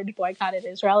that Orange boycotted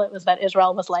Israel. It was that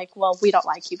Israel was like, well, we don't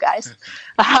like you guys.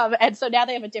 And so now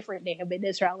they have a different name in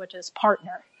Israel, which is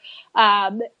Partner.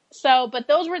 But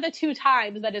those were the two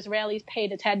times that Israelis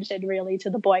paid attention really to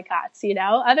the boycotts,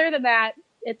 Other than that,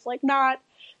 it's like not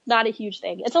a huge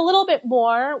thing. It's a little bit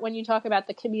more when you talk about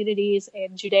the communities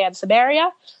in Judea and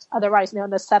Samaria, otherwise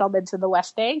known as settlements in the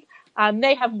West Bank.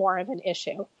 They have more of an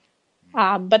issue.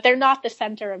 But they're not the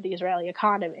center of the Israeli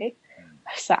economy.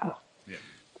 So.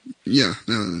 Yeah,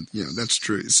 that's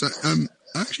true. So,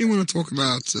 I actually want to talk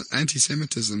about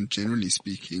anti-Semitism, generally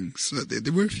speaking. So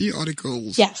there were a few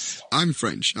articles. Yes. I'm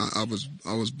French. I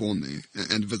was born there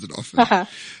and visit often.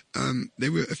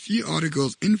 There were a few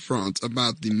articles in France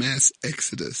about the mass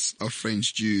exodus of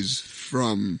French Jews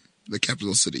from the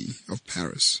capital city of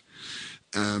Paris.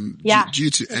 Due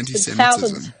to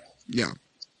anti-Semitism. Yeah.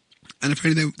 And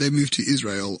apparently they moved to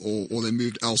Israel or they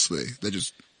moved elsewhere.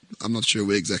 I'm not sure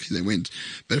where exactly they went,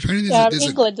 but apparently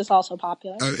England is also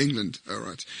popular. Oh, England. Oh,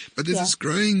 right. But there's this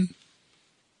growing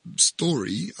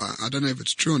story, I don't know if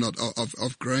it's true or not,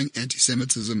 of growing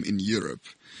anti-Semitism in Europe.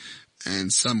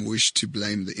 And some wish to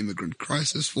blame the immigrant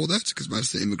crisis for that, because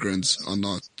most of the immigrants are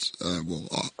not,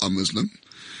 are Muslim.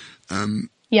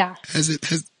 Has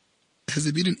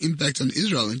there been an impact on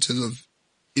Israel in terms of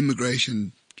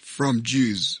immigration from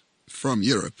Jews from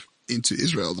Europe into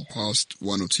Israel the past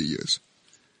 1 or 2 years?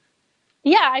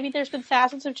 Yeah, I mean, there's been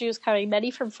thousands of Jews coming, many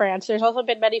from France. There's also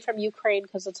been many from Ukraine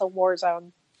because it's a war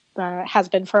zone, has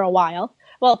been for a while.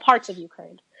 Well, parts of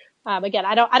Ukraine. Again,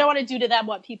 I don't want to do to them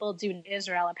what people do to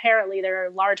Israel. Apparently, there are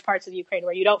large parts of Ukraine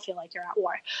where you don't feel like you're at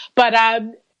war. But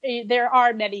there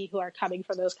are many who are coming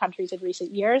from those countries in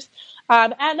recent years.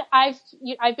 And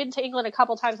I've been to England a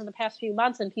couple times in the past few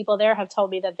months, and people there have told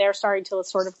me that they're starting to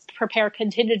sort of prepare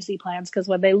contingency plans, because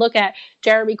when they look at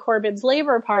Jeremy Corbyn's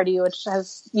Labour Party, which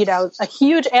has, a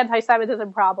huge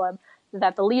anti-Semitism problem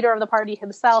that the leader of the party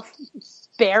himself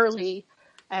barely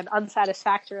and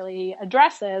unsatisfactorily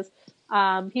addresses,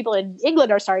 people in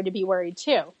England are starting to be worried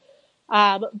too.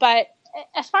 But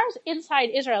as far as inside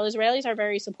Israel, Israelis are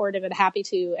very supportive and happy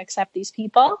to accept these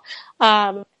people.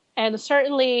 And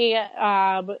certainly,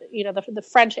 the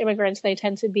French immigrants, they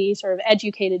tend to be sort of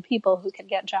educated people who can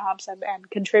get jobs and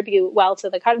contribute well to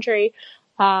the country.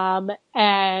 So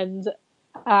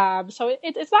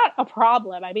it's not a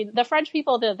problem. I mean, the French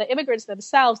people, the immigrants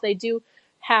themselves, they do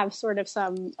have sort of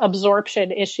some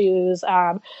absorption issues.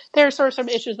 There's sort of some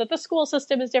issues that the school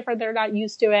system is different. They're not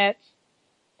used to it.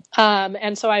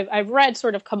 And so I've read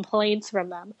sort of complaints from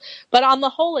them, but on the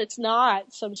whole, it's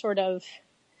not some sort of,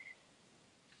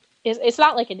 it's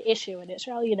not like an issue in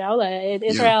Israel,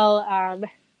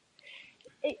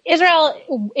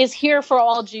 Israel is here for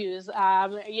all Jews, and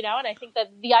I think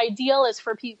that the ideal is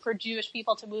for Jewish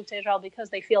people to move to Israel because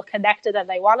they feel connected and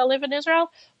they want to live in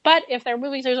Israel. But if they're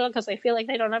moving to Israel because they feel like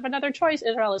they don't have another choice,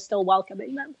 Israel is still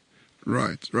welcoming them.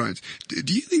 Right.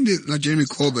 Do you think that, like Jeremy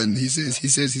Corbyn, he says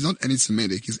he's not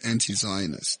anti-Semitic, he's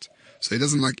anti-Zionist. So he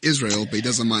doesn't like Israel, but he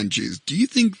doesn't mind Jews. Do you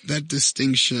think that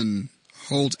distinction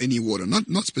holds any water?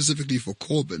 Not specifically for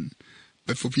Corbyn,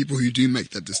 but for people who do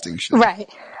make that distinction. Right.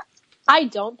 I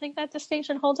don't think that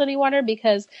distinction holds any water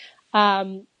because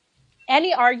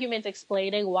any argument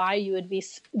explaining why you would be,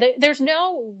 there's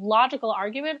no logical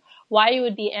argument why you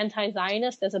would be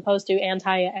anti-Zionist as opposed to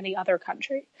anti any other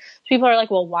country. People are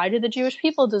like, well, why do the Jewish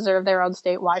people deserve their own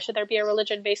state? Why should there be a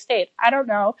religion-based state? I don't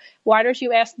know. Why don't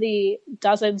you ask the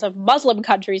dozens of Muslim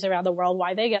countries around the world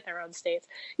why they get their own states?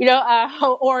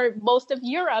 Or most of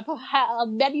Europe,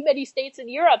 many states in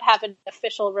Europe have an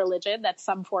official religion that's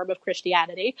some form of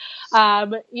Christianity.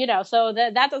 So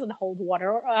that doesn't hold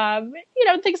water.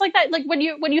 Things like that. Like when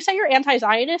you say you're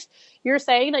anti-Zionist, you're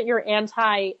saying that you're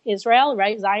anti-Israel,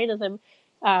 right? Zionism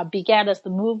began as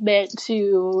the movement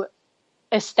to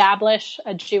establish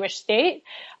a Jewish state.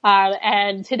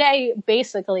 And today,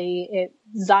 basically,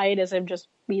 Zionism just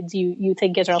means you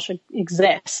think Israel should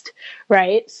exist,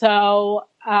 right? So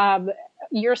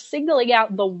you're singling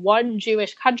out the one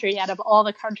Jewish country out of all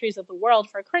the countries of the world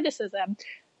for criticism.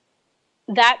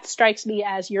 That strikes me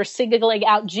as you're singling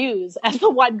out Jews as the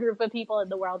one group of people in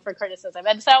the world for criticism.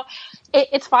 And so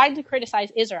it's fine to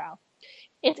criticize Israel.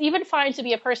 It's even fine to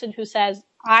be a person who says,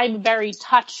 I'm very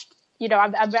touched,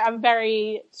 I'm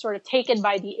very sort of taken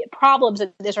by the problems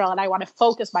in Israel and I want to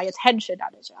focus my attention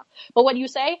on Israel. But when you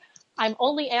say, I'm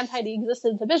only anti the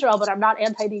existence of Israel, but I'm not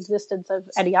anti the existence of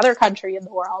any other country in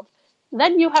the world,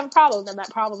 then you have a problem, and that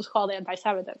problem is called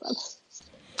anti-Semitism.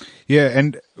 Yeah,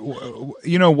 and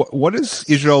what does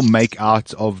Israel make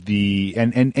out of the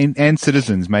and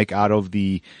citizens make out of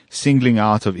the singling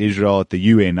out of Israel at the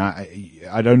UN?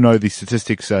 I don't know the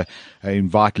statistics. I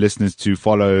invite listeners to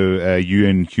follow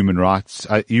UN Human Rights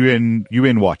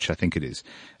UN Watch, I think it is,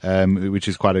 which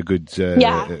is quite a good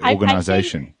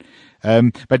organization.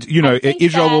 But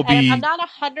Israel will be. I'm not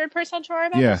 100% sure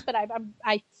about this, but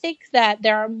I think that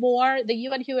there are more. The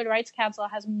UN Human Rights Council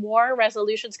has more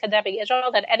resolutions condemning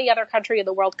Israel than any other country in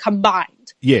the world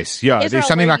combined. Yes, yeah. There's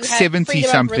something like 70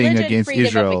 something against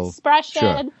Israel. Of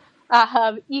expression,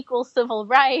 equal civil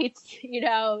rights.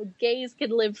 Gays can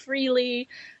live freely.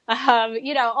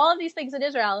 All of these things in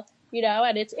Israel.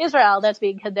 And it's Israel that's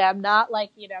being condemned, not like,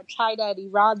 China and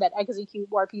Iran that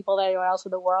execute more people than anyone else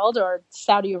in the world, or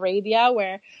Saudi Arabia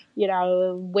where,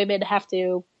 women have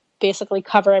to basically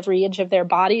cover every inch of their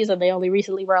bodies and they only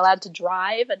recently were allowed to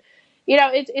drive. And,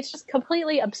 it's just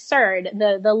completely absurd.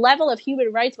 The level of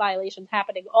human rights violations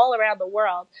happening all around the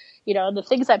world, the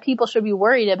things that people should be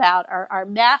worried about are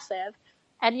massive.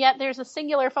 And yet there's a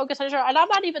singular focus on Israel. And I'm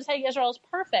not even saying Israel is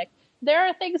perfect. There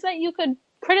are things that you could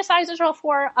criticize Israel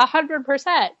for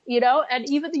 100%, and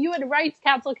even the UN Rights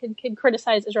Council can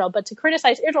criticize Israel, but to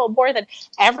criticize Israel more than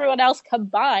everyone else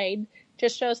combined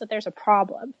just shows that there's a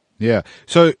problem. Yeah.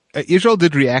 So Israel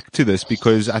did react to this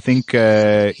because I think,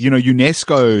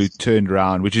 UNESCO turned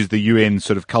around, which is the UN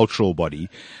sort of cultural body,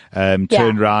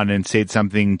 turned around and said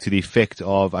something to the effect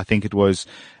of, I think it was,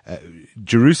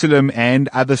 Jerusalem and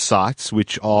other sites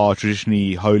which are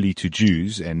traditionally holy to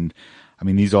Jews. And I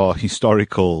mean, these are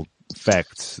historical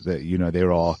facts that,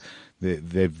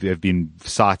 there have been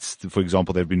sites, for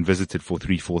example, they've been visited for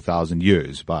 3,000-4,000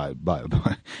 years by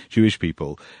Jewish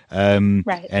people, and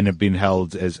have been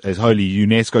held as holy.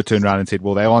 UNESCO turned around and said,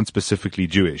 well, they aren't specifically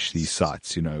Jewish, these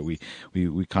sites, we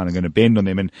kind of going to bend on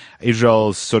them. And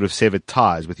Israel's sort of severed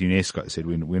ties with UNESCO, said,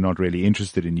 we're not really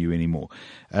interested in you anymore.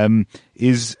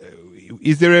 Is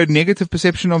there a negative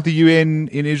perception of the UN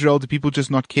in Israel? Do people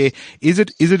just not care? Is it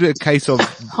a case of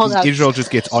Israel just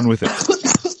gets on with it?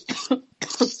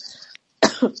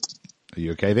 Are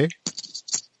you okay there?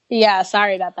 Yeah,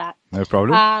 sorry about that. No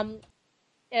problem.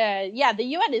 The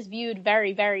UN is viewed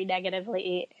very, very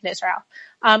negatively in Israel.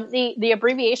 The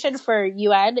abbreviation for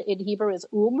UN in Hebrew is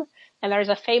and there's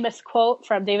a famous quote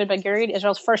from David Ben-Gurion,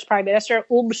 Israel's first prime minister,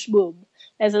 shmum,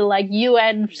 as in like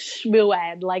UN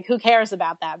shmuen, like who cares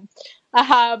about them?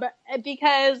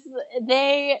 Because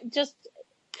they just,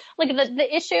 like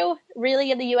the issue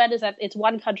really in the UN is that it's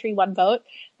one country, one vote.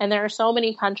 And there are so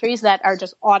many countries that are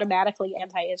just automatically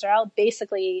anti-Israel.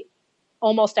 Basically,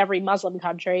 almost every Muslim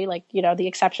country, like, the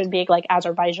exception being like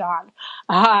Azerbaijan.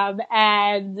 They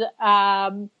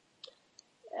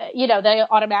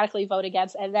automatically vote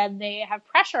against, and then they have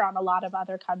pressure on a lot of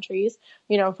other countries.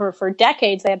 For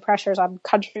decades, they had pressures on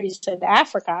countries in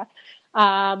Africa.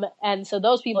 And so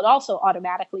those people would also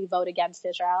automatically vote against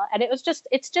Israel. And it's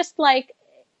just like,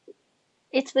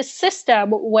 it's the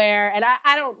system where, and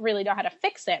I don't really know how to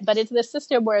fix it, but it's the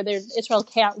system where Israel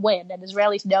can't win, and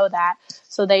Israelis know that,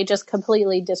 so they just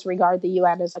completely disregard the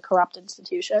UN as a corrupt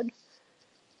institution.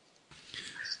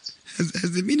 Has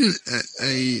there been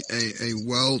a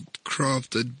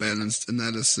well-crafted, balanced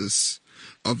analysis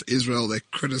of Israel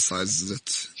that criticizes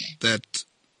it that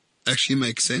actually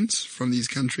makes sense from these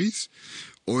countries?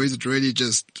 Or is it really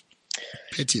just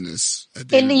pettiness.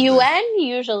 In the UN,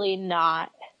 usually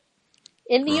not.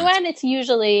 In the UN, it's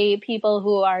usually people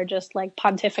who are just like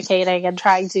pontificating and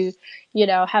trying to,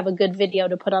 have a good video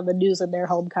to put on the news in their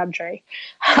home country.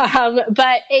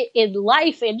 But in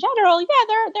life in general,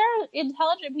 there are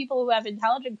intelligent people who have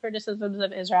intelligent criticisms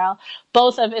of Israel,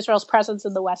 both of Israel's presence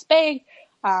in the West Bank,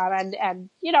 and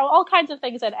all kinds of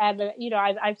things. And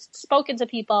I've spoken to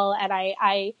people, and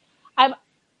I'm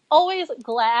always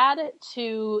glad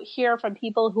to hear from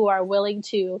people who are willing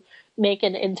to make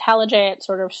an intelligent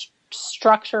sort of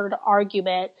structured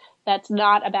argument that's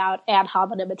not about ad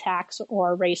hominem attacks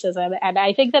or racism. And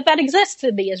I think that exists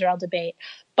in the Israel debate.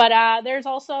 But there's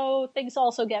also, things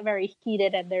also get very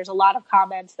heated, and there's a lot of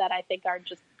comments that I think are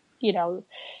just,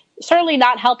 certainly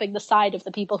not helping the side of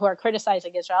the people who are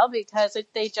criticizing Israel, because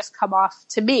they just come off,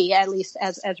 to me at least,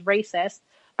 as racist.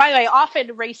 By the way, often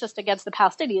racist against the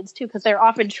Palestinians too, because they're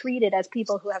often treated as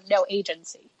people who have no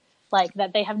agency. Like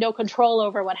that they have no control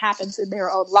over what happens in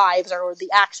their own lives or the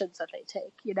actions that they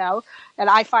take, And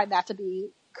I find that to be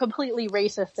completely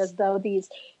racist, as though these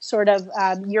sort of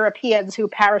Europeans who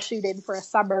parachute in for a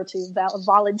summer to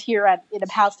volunteer in a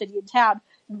Palestinian town,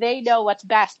 they know what's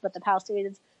best, but the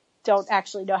Palestinians don't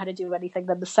actually know how to do anything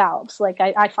themselves. Like,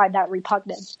 I find that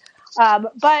repugnant.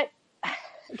 But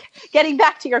getting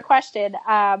back to your question,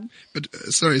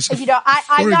 sorry, so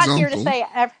I'm not here to say,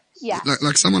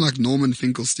 like someone like Norman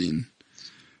Finkelstein,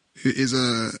 who is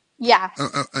an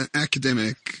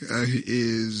academic who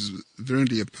is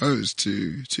virulently opposed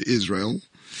to Israel,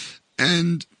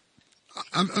 and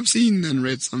I've seen and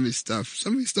read some of his stuff.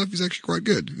 Some of his stuff is actually quite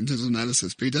good in terms of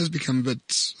analysis, but he does become a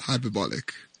bit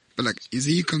hyperbolic. But like, is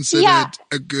he considered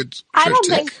a good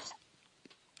critic?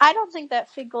 I don't think that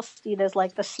Finkelstein is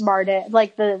like the smartest,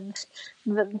 like the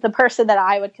person that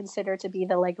I would consider to be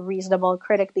the like reasonable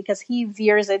critic, because he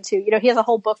veers into, he has a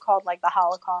whole book called like the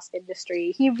Holocaust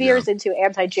Industry. He veers into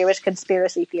anti-Jewish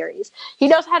conspiracy theories. He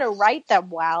knows how to write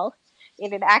them well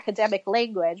in an academic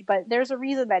language, but there's a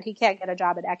reason that he can't get a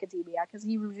job in academia, because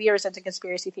he veers into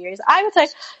conspiracy theories. I would say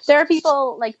there are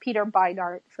people like Peter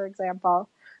Beinart, for example,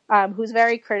 who's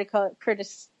very critical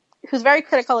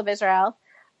of Israel.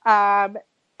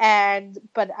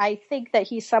 But I think that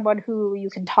he's someone who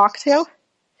you can talk to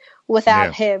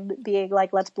without him being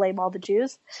like, let's blame all the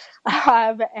Jews.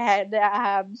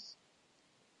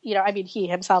 He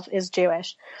himself is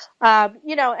Jewish.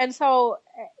 And so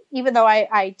even though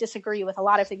I disagree with a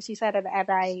lot of things he said, and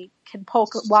I can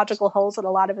poke logical holes in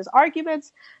a lot of his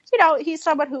arguments, he's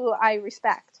someone who I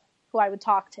respect, who I would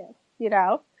talk to,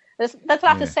 That's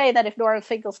not to say that if Norman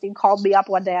Finkelstein called me up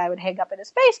one day, I would hang up in his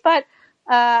face, but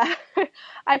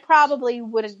I probably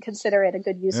wouldn't consider it a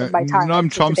good use of my time. Noam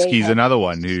Chomsky is another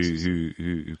one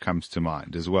who comes to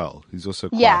mind as well. He's also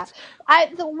quite...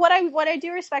 What I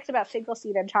do respect about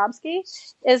Finkelstein and Chomsky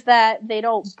is that they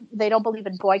don't believe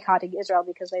in boycotting Israel,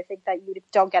 because they think that you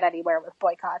don't get anywhere with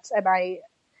boycotts, and I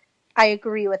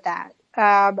agree with that.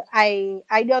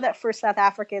 I know that for South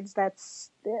Africans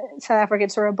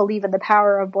sort of believe in the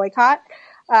power of boycott,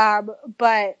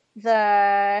 but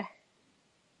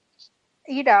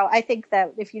I think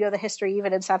that if you know the history,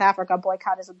 even in South Africa,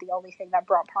 boycott isn't the only thing that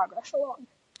brought progress along.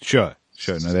 Sure.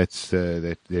 No,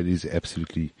 that is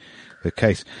absolutely the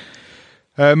case.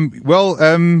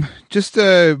 Just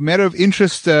a matter of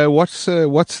interest. What's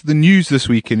the news this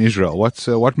week in Israel?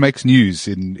 What makes news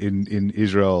in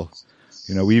Israel?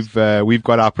 We've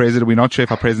got our president. We're not sure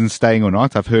if our president's staying or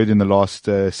not. I've heard in the last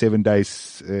 7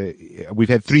 days, we've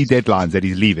had 3 deadlines that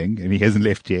he's leaving, and he hasn't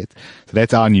left yet. So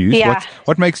that's our news. Yeah.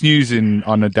 What makes news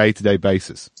on a day-to-day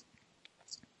basis?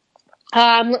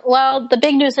 Well, the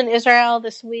big news in Israel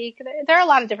this week, there are a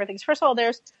lot of different things. First of all,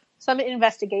 there's some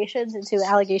investigations into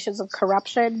allegations of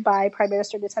corruption by Prime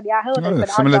Minister Netanyahu that have been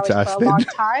ongoing for a long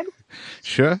time.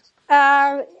 Sure.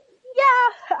 I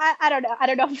don't know. I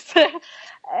don't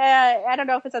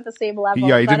know if it's at the same level.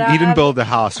 Yeah, he didn't build a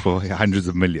house for hundreds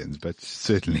of millions, but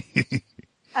certainly.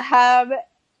 So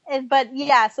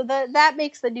that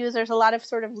makes the news. There's a lot of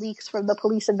sort of leaks from the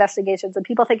police investigations, and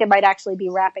people think it might actually be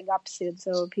wrapping up soon.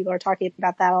 So people are talking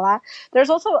about that a lot. There's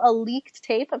also a leaked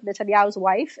tape of Netanyahu's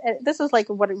wife. And this is like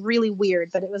really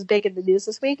weird, but it was big in the news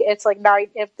this week. It's like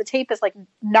if the tape is like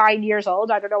 9 years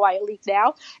old, I don't know why it leaked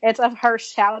now. It's of her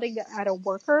shouting at a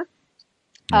worker.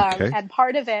 Okay. And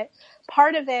part of it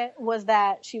was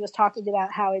that she was talking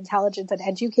about how intelligent and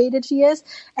educated she is.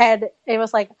 And it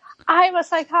was like, I'm a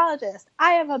psychologist.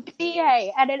 I have a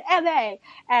BA and an MA.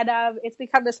 And it's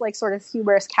become this like sort of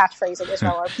humorous catchphrase in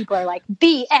Israel where people are like,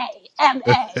 BA,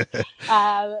 MA.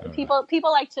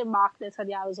 People like to mock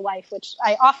Netanyahu's wife, which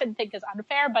I often think is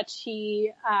unfair, but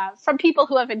she, from people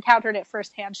who have encountered it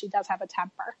firsthand, she does have a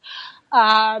temper.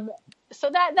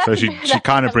 So she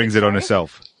kind of brings it on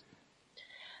herself.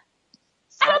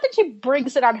 I don't think she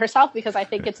brings it on herself because I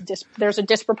think there's a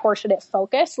disproportionate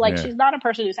focus. Like, she's not a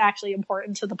person who's actually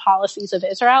important to the policies of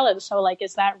Israel. And so, like,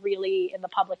 is that really in the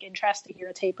public interest to hear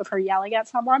a tape of her yelling at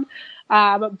someone?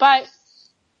 But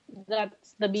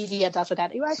the media does it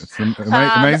anyway. It's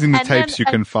amazing the tapes you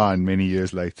can find many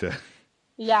years later.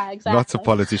 Yeah, exactly. Lots of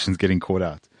politicians getting caught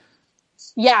out.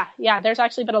 Yeah. There's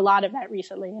actually been a lot of that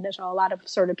recently in Israel. A lot of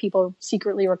sort of people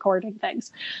secretly recording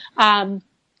things.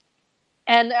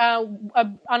 And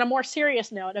on a more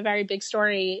serious note, a very big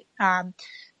story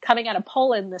coming out of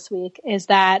Poland this week is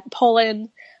that Poland,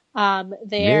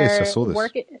 they're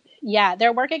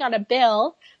working on a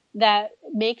bill that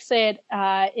makes it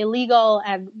illegal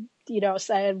and,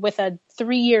 with a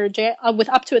 3-year jail, with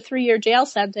up to a 3-year jail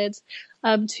sentence,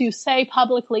 to say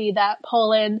publicly that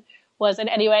Poland was in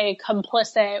any way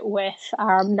complicit with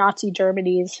Nazi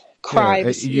Germany's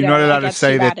crimes. You're not allowed to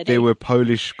say that there were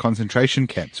Polish concentration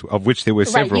camps, of which there were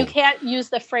several. Right, you can't use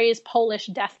the phrase Polish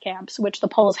death camps, which the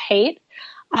Poles hate.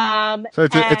 So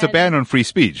it's a ban on free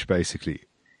speech, basically.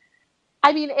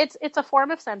 I mean, it's a form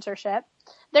of censorship.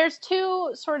 There's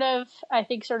two sort of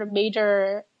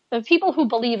major people who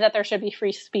believe that there should be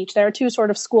free speech. There are two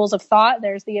sort of schools of thought.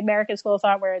 There's the American school of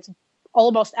thought where it's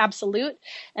almost absolute.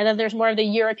 And then there's more of the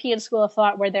European school of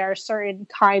thought where there are certain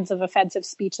kinds of offensive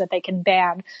speech that they can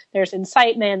ban. There's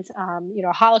incitement,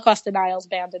 Holocaust denial is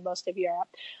banned in most of Europe.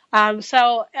 And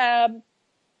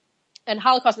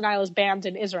Holocaust denial is banned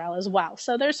in Israel as well.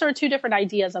 So there's sort of two different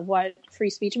ideas of what free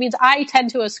speech means. I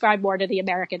tend to ascribe more to the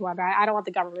American one. I don't want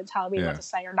the government telling me what to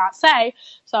say or not say.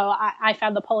 So I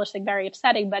found the Polish thing very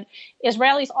upsetting. But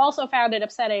Israelis also found it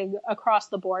upsetting across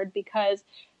the board because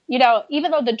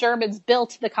even though the Germans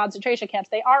built the concentration camps,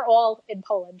 they are all in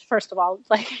Poland, first of all.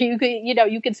 Like, you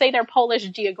could say they're Polish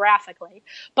geographically.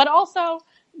 But also,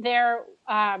 there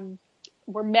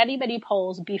were many, many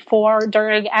Poles before,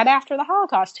 during, and after the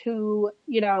Holocaust who,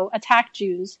 attacked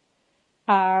Jews,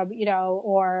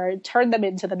 or turned them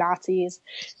into the Nazis.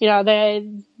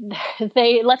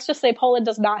 They let's just say Poland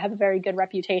does not have a very good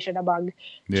reputation among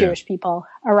Jewish people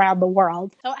around the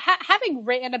world. So having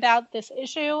written about this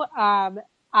issue,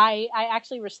 I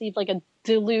actually received like a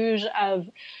deluge of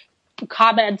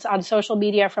comments on social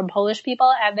media from Polish people,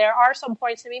 and there are some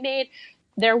points to be made.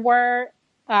 There were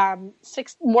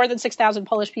more than 6,000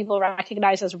 Polish people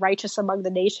recognized as righteous among the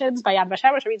nations by Yad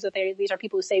Vashem, which means that these are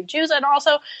people who saved Jews, and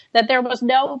also that there was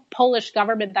no Polish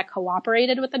government that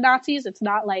cooperated with the Nazis. It's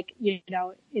not like,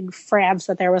 in France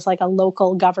that there was like a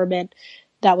local government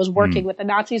that was working with the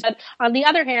Nazis. But on the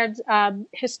other hand,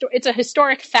 it's a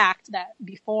historic fact that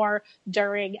before,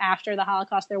 during, after the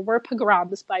Holocaust, there were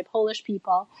pogroms by Polish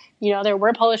people. There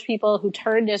were Polish people who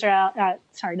turned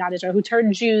who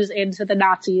turned Jews into the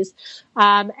Nazis.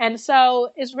 And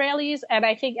so Israelis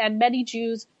and many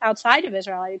Jews outside of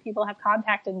Israel, people have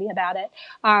contacted me about it,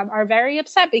 are very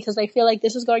upset because they feel like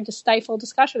this is going to stifle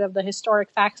discussion of the historic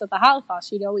facts of the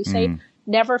Holocaust. We say,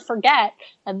 never forget.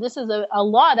 And this is a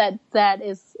law that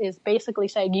is basically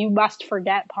saying you must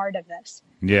forget part of this.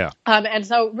 Yeah. And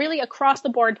so really across the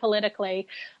board politically,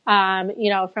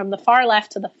 from the far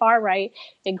left to the far right,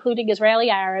 including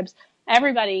Israeli Arabs,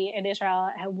 everybody in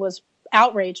Israel was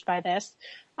outraged by this.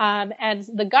 And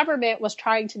the government was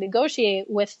trying to negotiate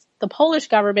with the Polish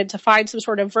government to find some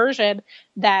sort of version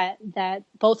that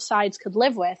both sides could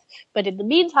live with. But in the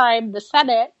meantime, the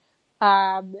Senate,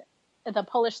 the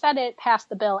Polish Senate passed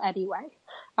the bill anyway.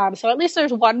 So at least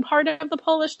there's one part of the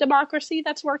Polish democracy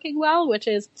that's working well, which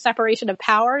is separation of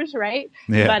powers, right?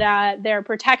 Yeah. But their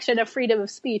protection of freedom of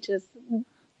speech is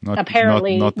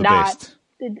apparently not the best.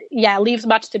 Yeah, leaves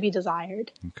much to be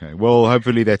desired. Okay. Well,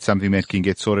 hopefully that's something that can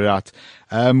get sorted out.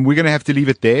 We're going to have to leave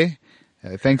it there.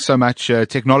 Thanks so much.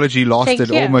 Technology lasted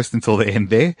almost until the end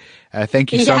there.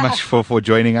 Thank you so much for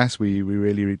joining us. We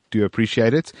really do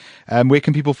appreciate it. Where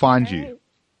can people find you?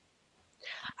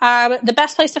 The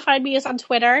best place to find me is on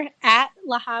Twitter at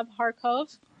Lahav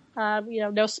Harkov.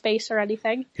 No space or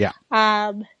anything. Yeah.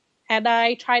 And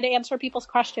I try to answer people's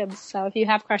questions. So if you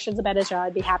have questions about Israel,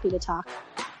 I'd be happy to talk.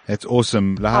 That's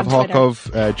awesome. Lahav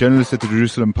Harkov, journalist at the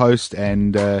Jerusalem Post,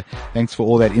 and thanks for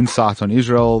all that insight on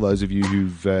Israel. Those of you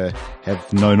who've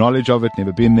have no knowledge of it,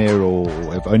 never been there, or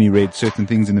have only read certain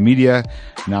things in the media,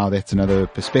 now that's another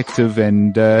perspective,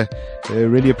 and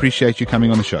really appreciate you coming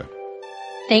on the show.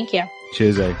 Thank you.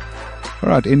 Cheers, eh? All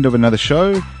right, end of another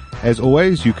show. As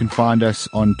always, you can find us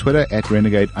on Twitter at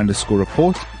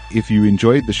renegade_report. If you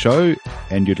enjoyed the show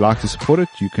and you'd like to support it,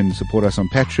 you can support us on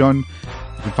Patreon.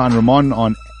 You can find Ramon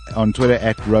on Twitter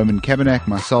at Roman Kabanak,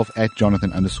 myself at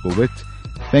Jonathan_Witt.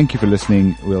 Thank you for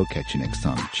listening. We'll catch you next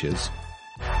time. Cheers.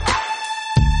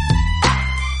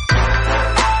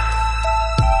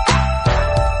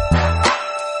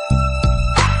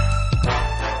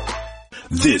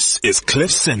 This is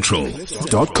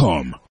CliffCentral.com.